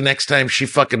forward to the next time she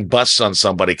fucking busts on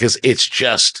somebody, because she's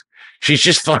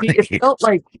just funny. It felt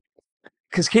like,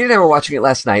 because Katie and I were watching it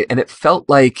last night, and it felt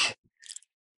like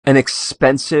an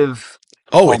expensive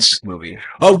movie.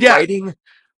 Oh, yeah.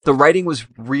 The writing was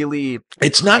really...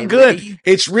 It's not good.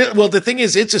 It's real. Well, the thing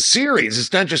is, it's a series.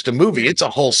 It's not just a movie. It's a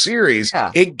whole series.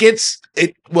 Yeah.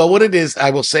 Well, what it is,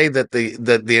 I will say that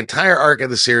the entire arc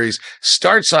of the series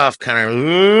starts off kind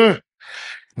of,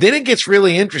 then it gets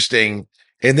really interesting,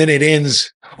 and then it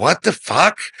ends. What the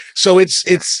fuck? So I'm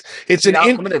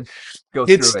going to go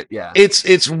through it. Yeah.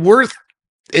 It's worth,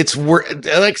 like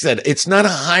I said, it's not a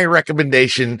high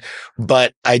recommendation,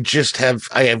 but I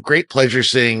have great pleasure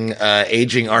seeing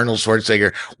aging Arnold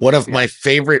Schwarzenegger. One of my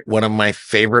favorite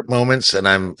moments, and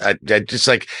I just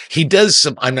like, he does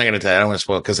some, I'm not going to tell you, I don't want to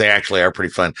spoil it because they actually are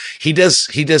pretty fun. He does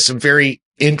some very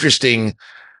interesting,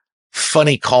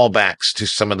 funny callbacks to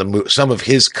some of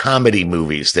his comedy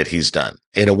movies that he's done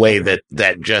in a way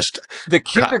that just the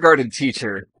kindergarten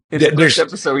teacher in the first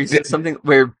episode, he said something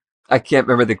where I can't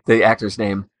remember the actor's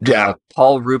name. Yeah.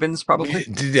 Paul Rubens, probably.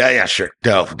 Yeah, sure.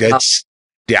 No, that's,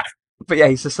 yeah. But yeah,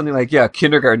 he says something like,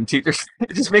 kindergarten teachers.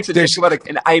 It just makes it think about it.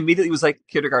 And I immediately was like,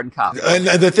 kindergarten cop. And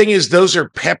the thing is, those are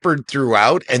peppered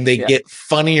throughout, and they get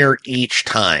funnier each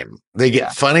time. They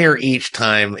get funnier each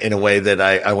time in a way that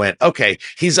I went, okay,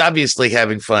 he's obviously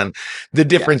having fun. The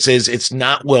difference is it's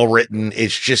not well written.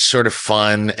 It's just sort of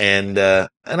fun. And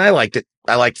I liked it.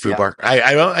 I liked Fubar.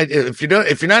 If you're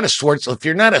not a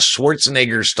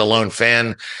Schwarzenegger Stallone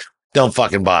fan, don't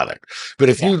fucking bother. But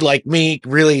if you, like me,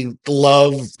 really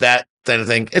love that kind of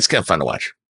thing, it's kind of fun to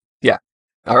watch. Yeah.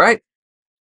 All right.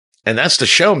 And that's the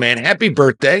show, man. Happy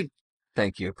birthday.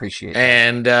 Thank you. Appreciate it.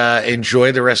 And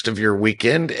enjoy the rest of your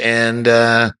weekend. And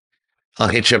I'll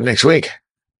hit you up next week.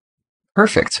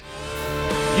 Perfect.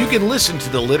 You can listen to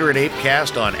the Literate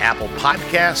ApeCast on Apple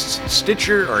Podcasts,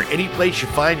 Stitcher, or any place you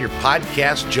find your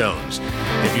podcast Jones.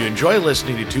 If you enjoy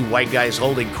listening to two white guys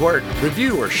holding court,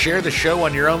 review or share the show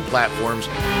on your own platforms,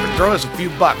 or throw us a few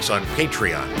bucks on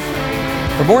Patreon.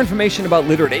 For more information about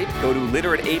Literate Ape, go to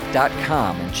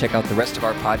literateape.com and check out the rest of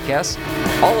our podcasts,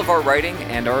 all of our writing,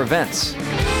 and our events.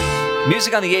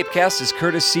 Music on the ApeCast is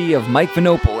courtesy of Mike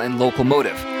Vinopal and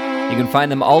Locomotive. You can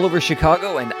find them all over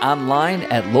Chicago and online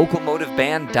at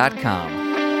locomotiveband.com.